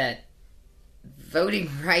fact that voting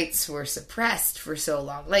rights were suppressed for so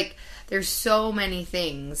long. Like, there's so many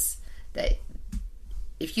things that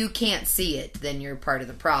if you can't see it, then you're part of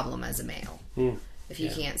the problem as a male. If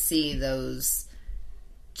you can't see those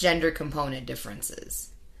gender component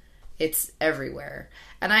differences, it's everywhere.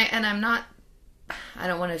 And I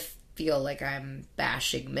don't want to feel like I'm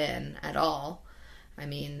bashing men at all. I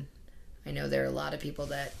mean, I know there are a lot of people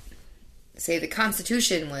that say the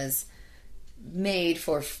Constitution was made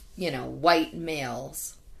for, white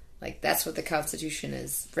males. Like, that's what the Constitution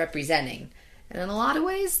is representing. And in a lot of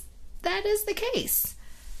ways, that is the case,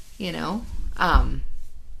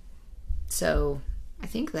 So I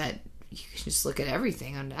think that you can just look at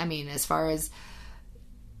everything. I mean, as far as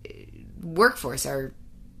workforce, our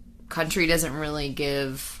country doesn't really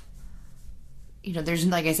give, there's,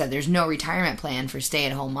 like I said, there's no retirement plan for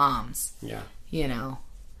stay-at-home moms. Yeah.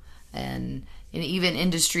 And in even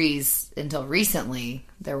industries until recently,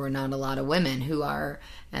 there were not a lot of women who are,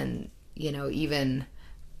 and, even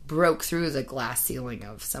broke through the glass ceiling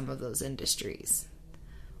of some of those industries.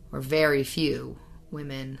 Or very few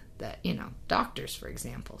women that, doctors, for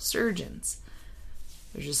example, surgeons,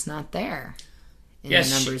 they're just not there in the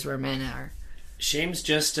numbers where men are. Shame's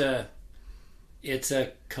just it's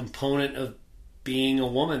a component of being a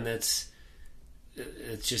woman it's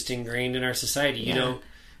just ingrained in our society.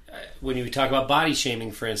 When you talk about body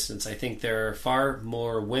shaming, for instance, I think there are far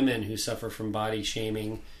more women who suffer from body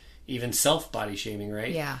shaming, even self-body shaming,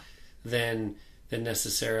 right? Yeah. Than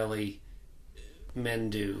necessarily men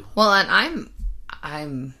do. Well, and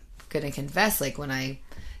I'm going to confess, like, when I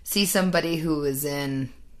see somebody who is in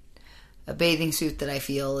a bathing suit that I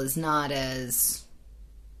feel is not as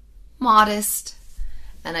modest,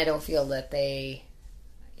 and I don't feel that they,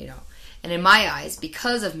 and in my eyes,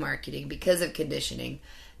 because of marketing, because of conditioning,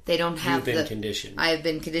 they don't have conditioned. I have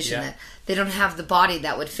been conditioned that they don't have the body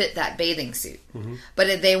that would fit that bathing suit. Mm-hmm. But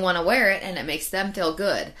if they want to wear it and it makes them feel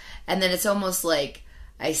good. And then it's almost like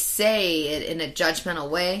I say it in a judgmental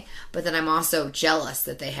way, but then I'm also jealous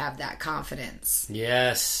that they have that confidence.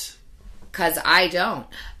 Yes. Because I don't.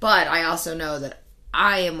 But I also know that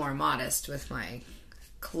I am more modest with my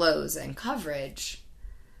clothes and coverage.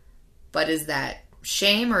 But is that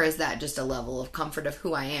shame, or is that just a level of comfort of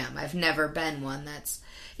who I am? I've never been one that's,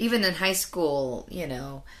 even in high school,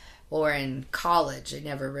 or in college, I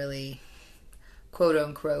never really, quote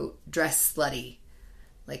unquote, dressed slutty.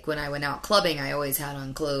 Like, when I went out clubbing, I always had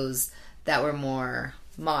on clothes that were more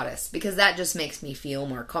modest, because that just makes me feel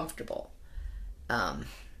more comfortable. But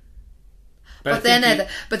then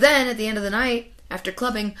at the end of the night, after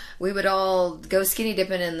clubbing, we would all go skinny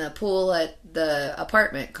dipping in the pool at the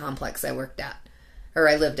apartment complex I worked at, or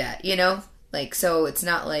I lived at, Like, so it's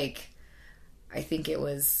not like, I think it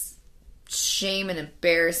was shame and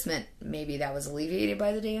embarrassment. Maybe that was alleviated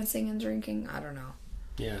by the dancing and drinking. I don't know.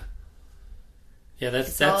 Yeah. Yeah,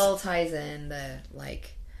 that's all ties in the,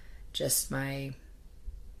 like, just my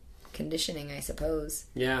conditioning, I suppose.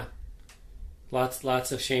 Yeah.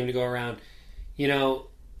 Lots of shame to go around.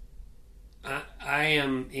 I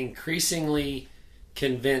am increasingly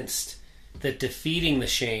convinced that defeating the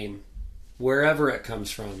shame, wherever it comes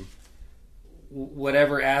from,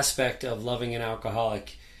 whatever aspect of loving an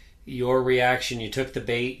alcoholic, your reaction, you took the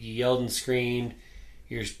bait, you yelled and screamed,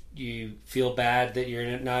 you feel bad that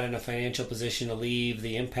you're not in a financial position to leave,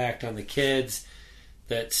 the impact on the kids,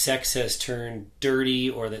 that sex has turned dirty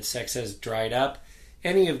or that sex has dried up,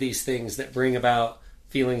 any of these things that bring about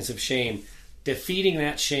feelings of shame, defeating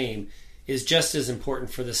that shame is just as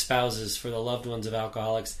important for the spouses, for the loved ones of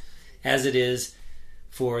alcoholics, as it is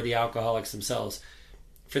for the alcoholics themselves.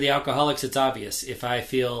 For the alcoholics, it's obvious. If I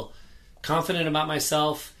feel confident about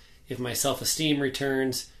myself, if my self-esteem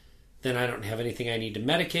returns, then I don't have anything I need to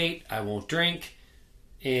medicate, I won't drink,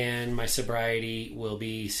 and my sobriety will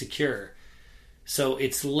be secure. So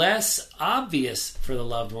it's less obvious for the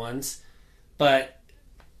loved ones, but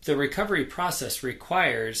the recovery process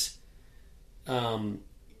requires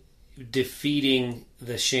defeating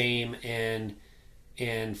the shame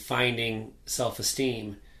and finding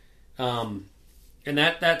self-esteem. And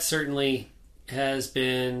that certainly has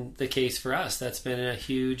been the case for us. That's been a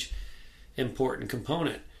huge, important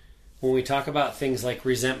component. When we talk about things like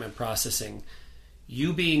resentment processing,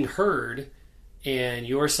 you being heard and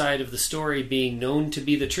your side of the story being known to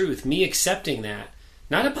be the truth, me accepting that,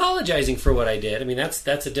 not apologizing for what I did. I mean, that's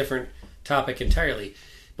a different topic entirely.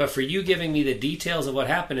 But for you giving me the details of what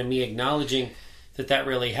happened and me acknowledging that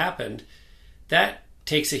really happened, that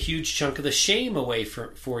takes a huge chunk of the shame away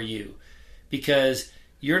for you, because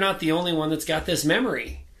you're not the only one that's got this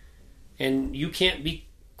memory, and you can't be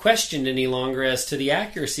questioned any longer as to the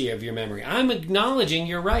accuracy of your memory. I'm acknowledging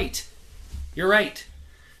you're right. You're right.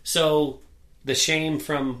 So the shame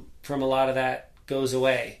from a lot of that goes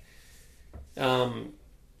away.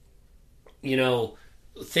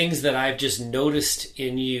 Things that I've just noticed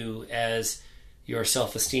in you as your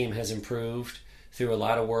self-esteem has improved through a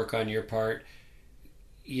lot of work on your part.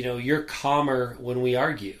 You're calmer when we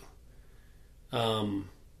argue.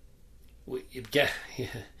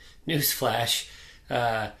 Newsflash.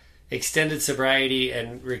 extended sobriety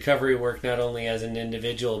and recovery work, not only as an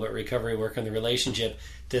individual, but recovery work on the relationship,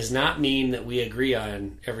 does not mean that we agree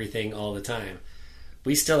on everything all the time.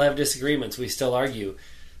 We still have disagreements. We still argue.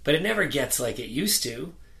 But it never gets like it used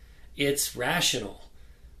to. It's rational.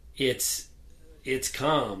 It's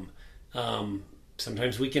calm.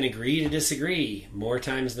 Sometimes we can agree to disagree. More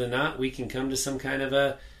times than not, we can come to some kind of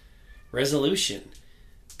a resolution.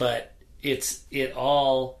 But it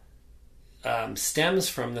all stems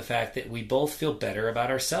from the fact that we both feel better about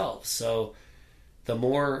ourselves. So the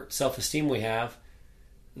more self-esteem we have,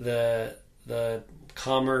 the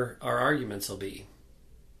calmer our arguments will be.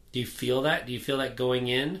 Do you feel that? Do you feel that going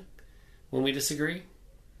in when we disagree?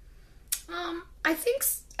 I think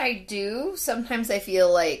I do. Sometimes I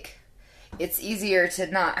feel like it's easier to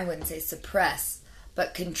not, I wouldn't say suppress,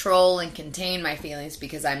 but control and contain my feelings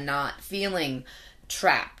because I'm not feeling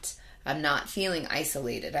trapped. I'm not feeling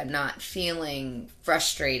isolated. I'm not feeling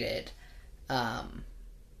frustrated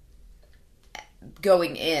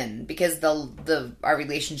going in because our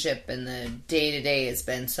relationship and the day-to-day has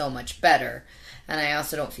been so much better. And I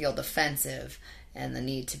also don't feel defensive and the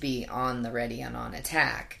need to be on the ready and on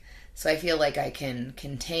attack. So I feel like I can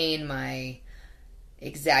contain my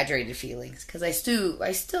exaggerated feelings because I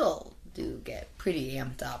still do get pretty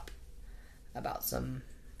amped up about some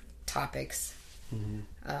topics. Mm-hmm.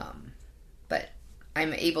 But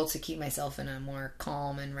I'm able to keep myself in a more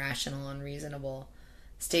calm and rational and reasonable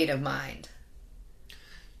state of mind.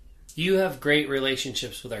 You have great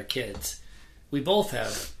relationships with our kids. We both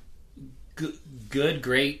have good,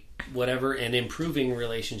 great, whatever, and improving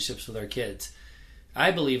relationships with our kids.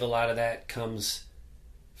 I believe a lot of that comes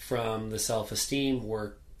from the self-esteem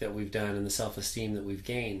work that we've done and the self-esteem that we've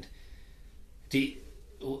gained.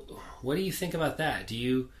 What do you think about that?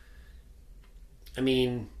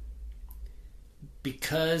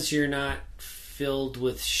 Because you're not filled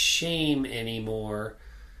with shame anymore,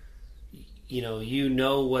 you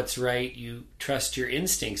know what's right, you trust your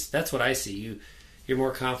instincts. That's what I see. You're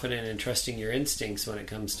more confident in trusting your instincts when it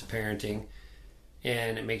comes to parenting,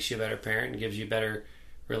 and it makes you a better parent and gives you better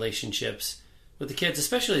relationships with the kids,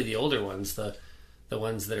 especially the older ones, the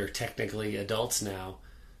ones that are technically adults now.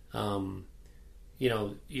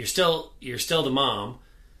 You're still the mom.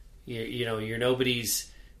 You're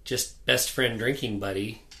nobody's just best friend drinking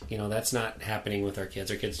buddy. That's not happening with our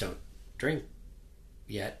kids. Our kids don't drink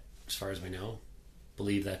yet, as far as we know.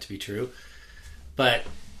 Believe that to be true. But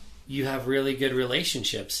you have really good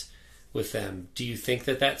relationships with them. Do you think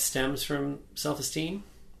that stems from self-esteem?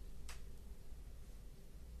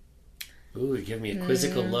 Ooh, you give me a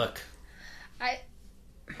quizzical look.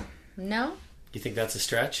 No. You think that's a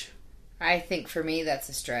stretch? I think for me that's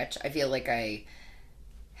a stretch. I feel like I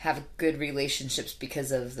have good relationships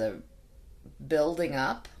because of the building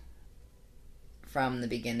up from the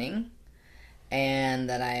beginning, and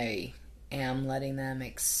that I am letting them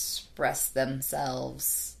express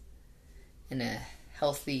themselves in a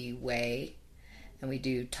healthy way, and we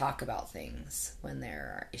do talk about things when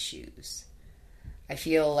there are issues. I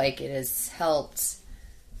feel like it has helped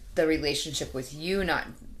the relationship with you not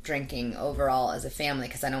drinking overall as a family,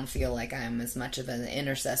 because I don't feel like I'm as much of an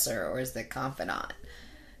intercessor or as the confidant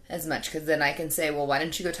as much, because then I can say, well, why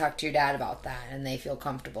don't you go talk to your dad about that, and they feel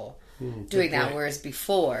comfortable doing that. Whereas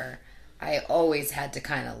before, I always had to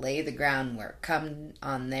kind of lay the groundwork, come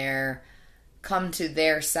to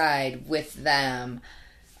their side with them,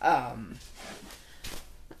 like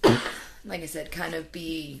I said, kind of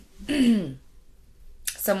be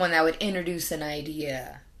someone that would introduce an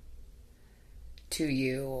idea to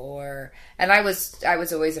you, and I was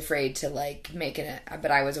always afraid to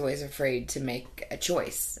but I was always afraid to make a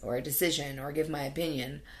choice or a decision or give my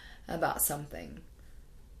opinion about something.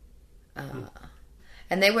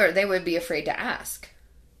 And they would be afraid to ask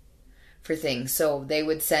for things, so they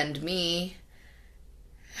would send me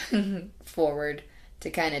forward to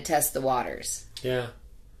kind of test the waters. Yeah.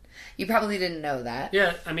 You probably didn't know that.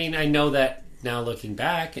 Yeah, I know that now looking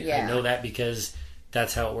back. Yeah. I know that because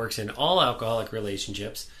that's how it works in all alcoholic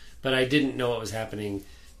relationships, but I didn't know what was happening,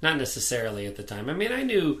 not necessarily at the time. I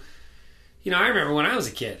knew, I remember when I was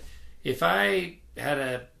a kid, if I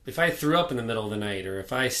threw up in the middle of the night, or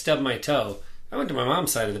if I stubbed my toe, I went to my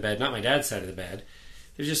mom's side of the bed, not my dad's side of the bed.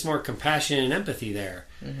 There's just more compassion and empathy there.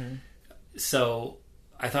 Mm-hmm. So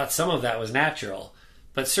I thought some of that was natural,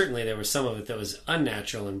 but certainly there was some of it that was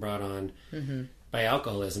unnatural and brought on by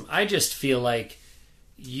alcoholism. I just feel like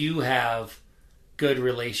you have good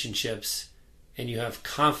relationships and you have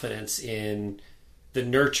confidence in the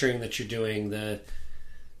nurturing that you're doing, the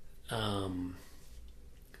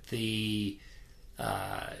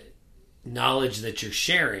knowledge that you're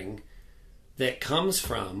sharing, that comes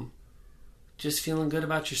from just feeling good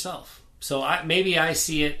about yourself. So maybe I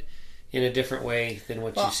see it in a different way than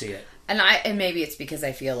what you see it. And maybe it's because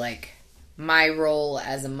I feel like my role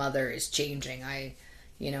as a mother is changing. I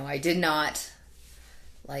did not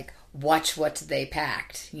like watch what they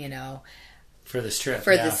packed, for this trip,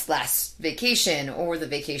 for this last vacation, or the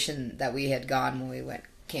vacation that we had gone when we went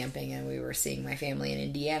camping and we were seeing my family in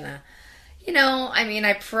Indiana.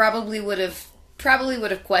 I probably would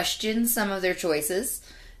have questioned some of their choices,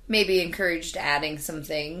 maybe encouraged adding some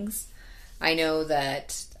things. I know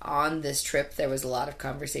that on this trip there was a lot of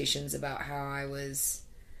conversations about how I was,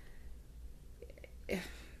 you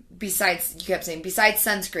kept saying, besides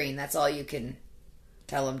sunscreen, that's all you can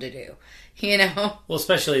tell them to do, Well,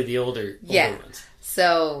 especially the older ones.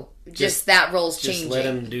 So just that role's changing. Just let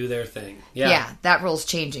them do their thing. Yeah, that role's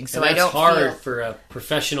changing. So and that's hard for a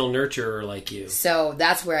professional nurturer like you. So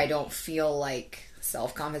that's where I don't feel like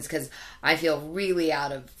self-confidence, because I feel really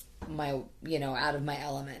out of my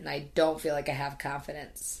element, and I don't feel like I have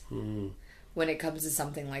confidence when it comes to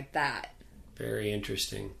something like that. Very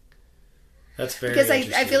interesting. That's very because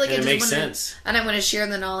interesting. I feel like it makes sense, and I want to share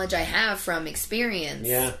the knowledge I have from experience.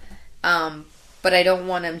 Yeah. But I don't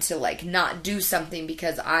want them to not do something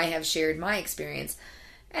because I have shared my experience.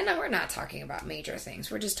 And we're not talking about major things.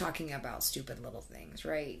 We're just talking about stupid little things,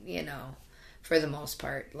 right? For the most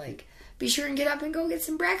part, be sure and get up and go get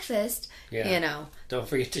some breakfast. Yeah. Don't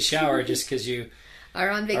forget to shower just because you are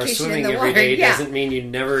on vacation swimming in the every water. day doesn't mean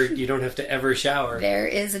you don't have to ever shower. There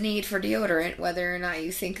is a need for deodorant, whether or not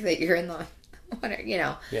you think that you're in the water.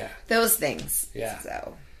 Yeah. Those things. Yeah.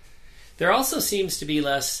 So there also seems to be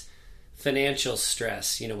less financial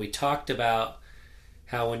stress. We talked about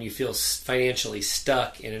how when you feel financially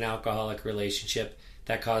stuck in an alcoholic relationship,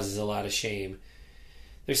 that causes a lot of shame.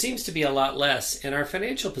 There seems to be a lot less, and our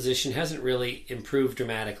financial position hasn't really improved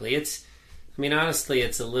dramatically. Honestly,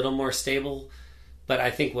 it's a little more stable, but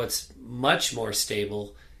I think what's much more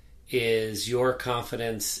stable is your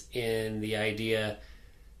confidence in the idea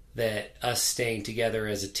that us staying together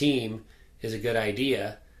as a team is a good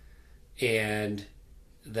idea, and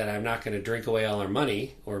that I'm not going to drink away all our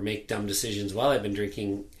money or make dumb decisions while I've been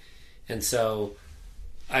drinking. And so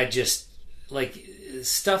I just,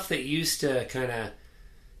 stuff that used to kind of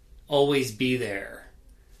always be there,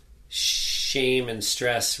 shame and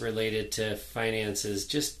stress related to finances,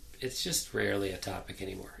 it's just rarely a topic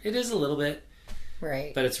anymore. It is a little bit,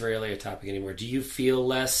 right, but it's rarely a topic anymore. Do you feel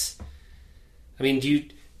less,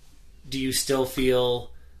 do you still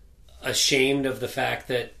feel ashamed of the fact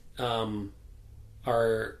that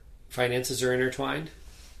our finances are intertwined?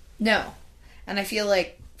 No. And I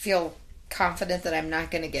feel confident that I'm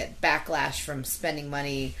not going to get backlash from spending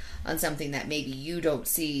money on something that maybe you don't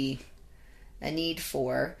see a need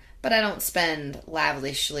for, but I don't spend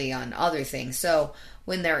lavishly on other things. So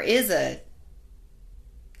when there is a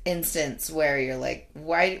instance where you're like,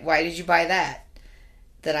 why did you buy that?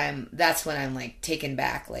 That's when I'm taken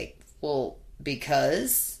back. Well,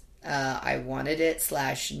 because I wanted it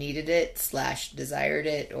 / needed it / desired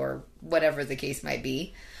it, or whatever the case might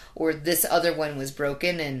be, or this other one was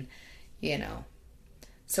broken, and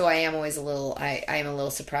so I am always I am a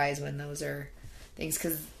little surprised when those are things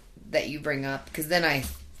that you bring up, because then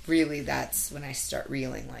that's when I start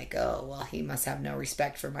reeling, oh well, he must have no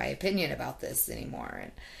respect for my opinion about this anymore,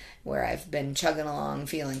 and where I've been chugging along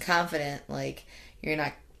feeling confident, you're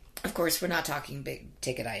not. Of course, we're not talking big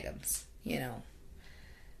ticket items,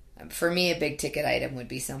 For me, a big ticket item would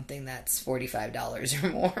be something that's $45 or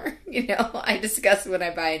more. I discuss when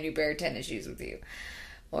I buy a new pair of tennis shoes with you,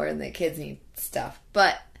 or the kids need stuff.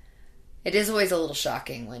 But it is always a little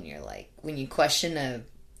shocking when you're when you question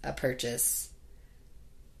a purchase.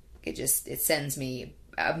 It sends me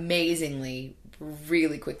amazingly,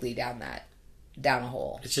 really quickly down a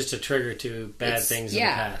hole. It's just a trigger to bad things in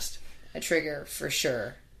the past. A trigger for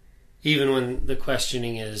sure. Even when the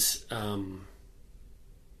questioning is.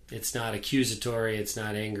 It's not accusatory. It's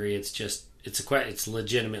not angry. It's just it's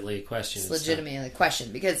legitimately a question. It's legitimately a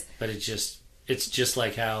question because. But it's just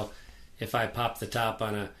like how if I pop the top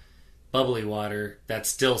on a bubbly water, that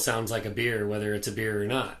still sounds like a beer, whether it's a beer or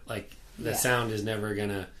not. The sound is never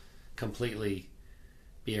gonna completely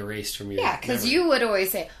be erased from your. Yeah, because you would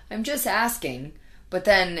always say, "I'm just asking," but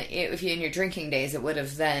then if you in your drinking days, it would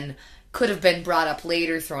have then. Could have been brought up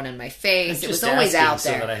later, thrown in my face. It was always out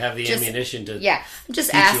there. So that I have the ammunition to. Yeah, I'm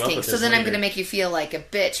just asking. So then I'm going to make you feel like a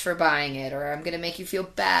bitch for buying it, or I'm going to make you feel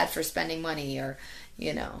bad for spending money, or,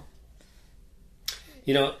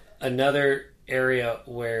 Another area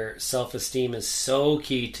where self-esteem is so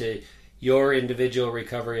key to your individual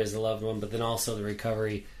recovery as a loved one, but then also the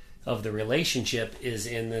recovery of the relationship is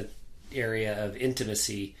in the area of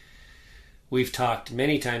intimacy, we've talked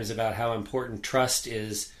many times about how important trust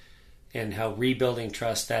is and how rebuilding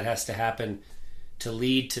trust, that has to happen to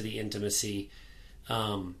lead to the intimacy.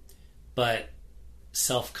 But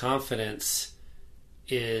self-confidence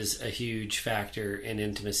is a huge factor in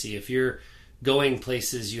intimacy. If you're going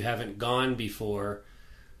places you haven't gone before,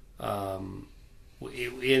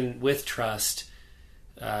 with trust,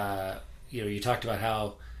 you talked about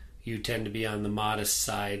how you tend to be on the modest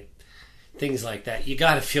side, things like that. You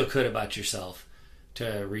got to feel good about yourself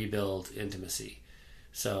to rebuild intimacy.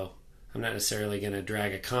 So I'm not necessarily going to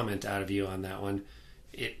drag a comment out of you on that one.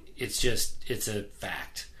 It's a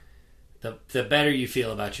fact. The better you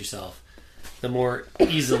feel about yourself, the more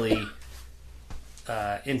easily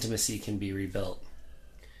intimacy can be rebuilt.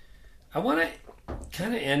 I want to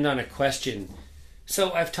kind of end on a question.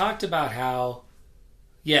 So I've talked about how,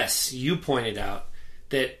 yes, you pointed out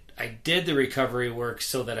that I did the recovery work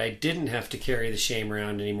so that I didn't have to carry the shame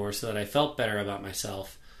around anymore, so that I felt better about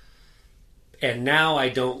myself. And now I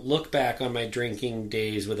don't look back on my drinking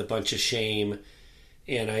days with a bunch of shame,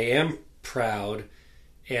 and I am proud,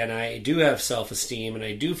 and I do have self-esteem, and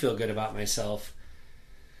I do feel good about myself.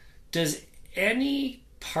 Does any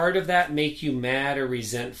part of that make you mad or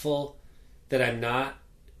resentful that I'm not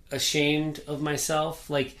ashamed of myself?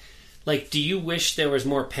 Like, do you wish there was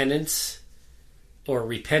more penance or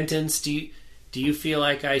repentance? Do you feel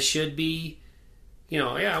like I should be,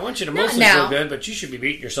 I want you to mostly feel good, but you should be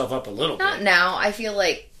beating yourself up a little bit. Not now. I feel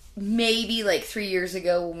like maybe 3 years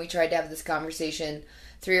ago when we tried to have this conversation,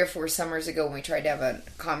 3 or 4 summers ago when we tried to have a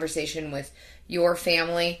conversation with your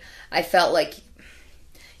family, I felt like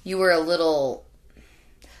you were a little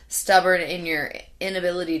stubborn in your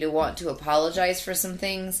inability to want to apologize for some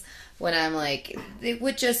things, when I'm like, it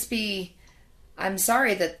would just be, I'm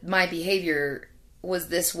sorry that my behavior was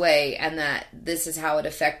this way and that this is how it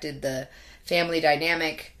affected the family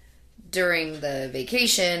dynamic during the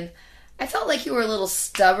vacation. I felt like you were a little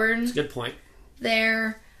stubborn. That's a good point.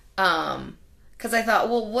 There. Because I thought,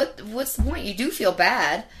 well, what's the point? You do feel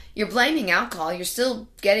bad. You're blaming alcohol. You're still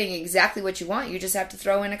getting exactly what you want. You just have to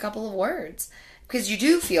throw in a couple of words. Because you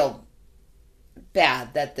do feel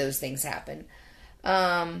bad that those things happen.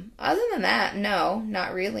 Other than that, no,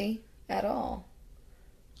 not really at all.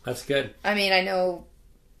 That's good. I mean, I know,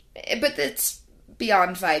 but it's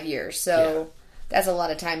beyond 5 years, so that's a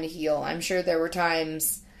lot of time to heal. I'm sure there were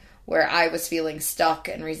times where I was feeling stuck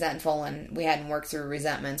and resentful, and we hadn't worked through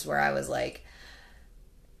resentments, where I was like,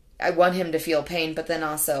 I want him to feel pain, but then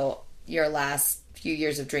also your last few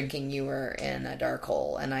years of drinking, you were in a dark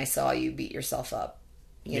hole, and I saw you beat yourself up,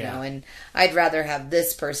 you know, and I'd rather have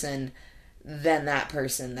this person than that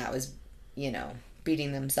person that was,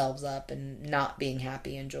 beating themselves up and not being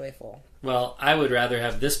happy and joyful. Well, I would rather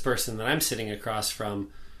have this person that I'm sitting across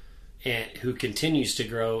from, and who continues to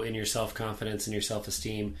grow in your self-confidence and your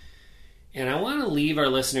self-esteem. And I want to leave our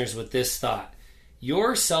listeners with this thought.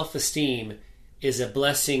 Your self-esteem is a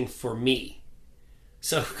blessing for me.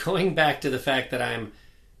 So going back to the fact that I'm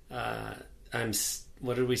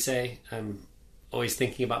what did we say? I'm always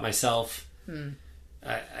thinking about myself.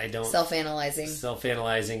 I don't...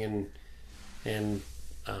 Self-analyzing and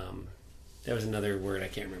there was another word I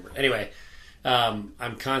can't remember. Anyway,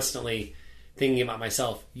 I'm constantly thinking about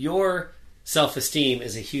myself. Your self-esteem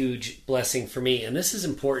is a huge blessing for me. And this is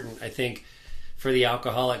important, I think, for the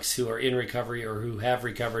alcoholics who are in recovery or who have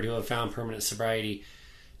recovered, who have found permanent sobriety,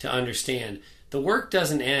 to understand. The work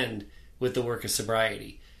doesn't end with the work of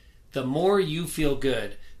sobriety. The more you feel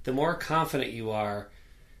good, the more confident you are,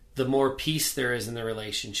 the more peace there is in the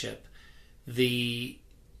relationship. Because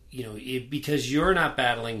you're not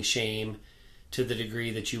battling shame to the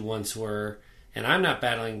degree that you once were, and I'm not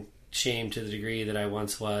battling shame to the degree that I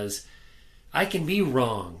once was, I can be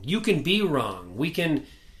wrong. You can be wrong. We can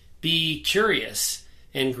be curious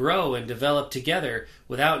and grow and develop together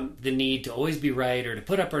without the need to always be right or to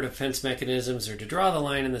put up our defense mechanisms or to draw the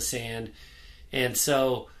line in the sand. And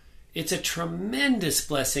so it's a tremendous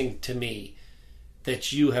blessing to me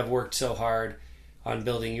that you have worked so hard on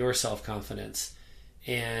building your self-confidence.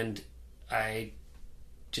 And I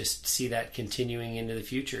just see that continuing into the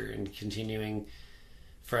future and continuing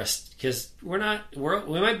for us, because we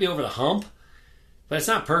might be over the hump, but it's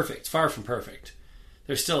not perfect. It's far from perfect.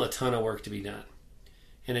 There's still a ton of work to be done.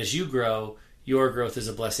 And as you grow, your growth is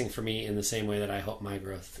a blessing for me in the same way that I hope my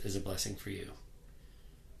growth is a blessing for you.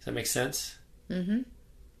 Does that make sense? Mm-hmm.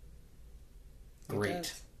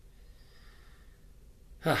 Great.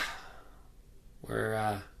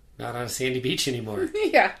 We're not on a sandy beach anymore.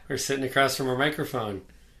 Yeah. We're sitting across from our microphone.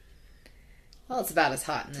 Well, it's about as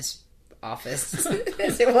hot in this office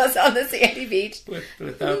as it was on the sandy beach.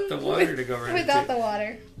 Without the water to go around. Without the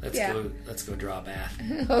water. Let's go draw a bath.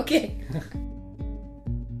 Okay.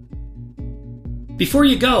 Before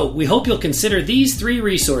you go, we hope you'll consider these 3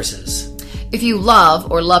 resources. If you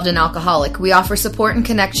love or loved an alcoholic, we offer support and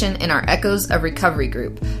connection in our Echoes of Recovery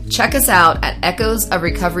group. Check us out at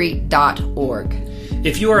echoesofrecovery.org.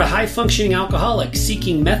 If you are a high-functioning alcoholic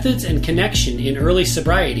seeking methods and connection in early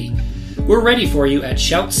sobriety, we're ready for you at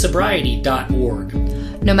shoutsobriety.org.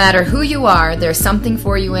 No matter who you are, there's something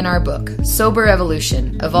for you in our book, Sober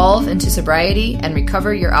Evolution. Evolve into sobriety and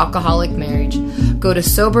recover your alcoholic marriage. Go to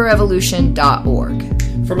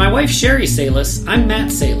soberevolution.org. For my wife, Sherry Salis, I'm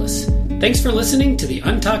Matt Salis. Thanks for listening to the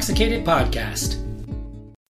Untoxicated Podcast.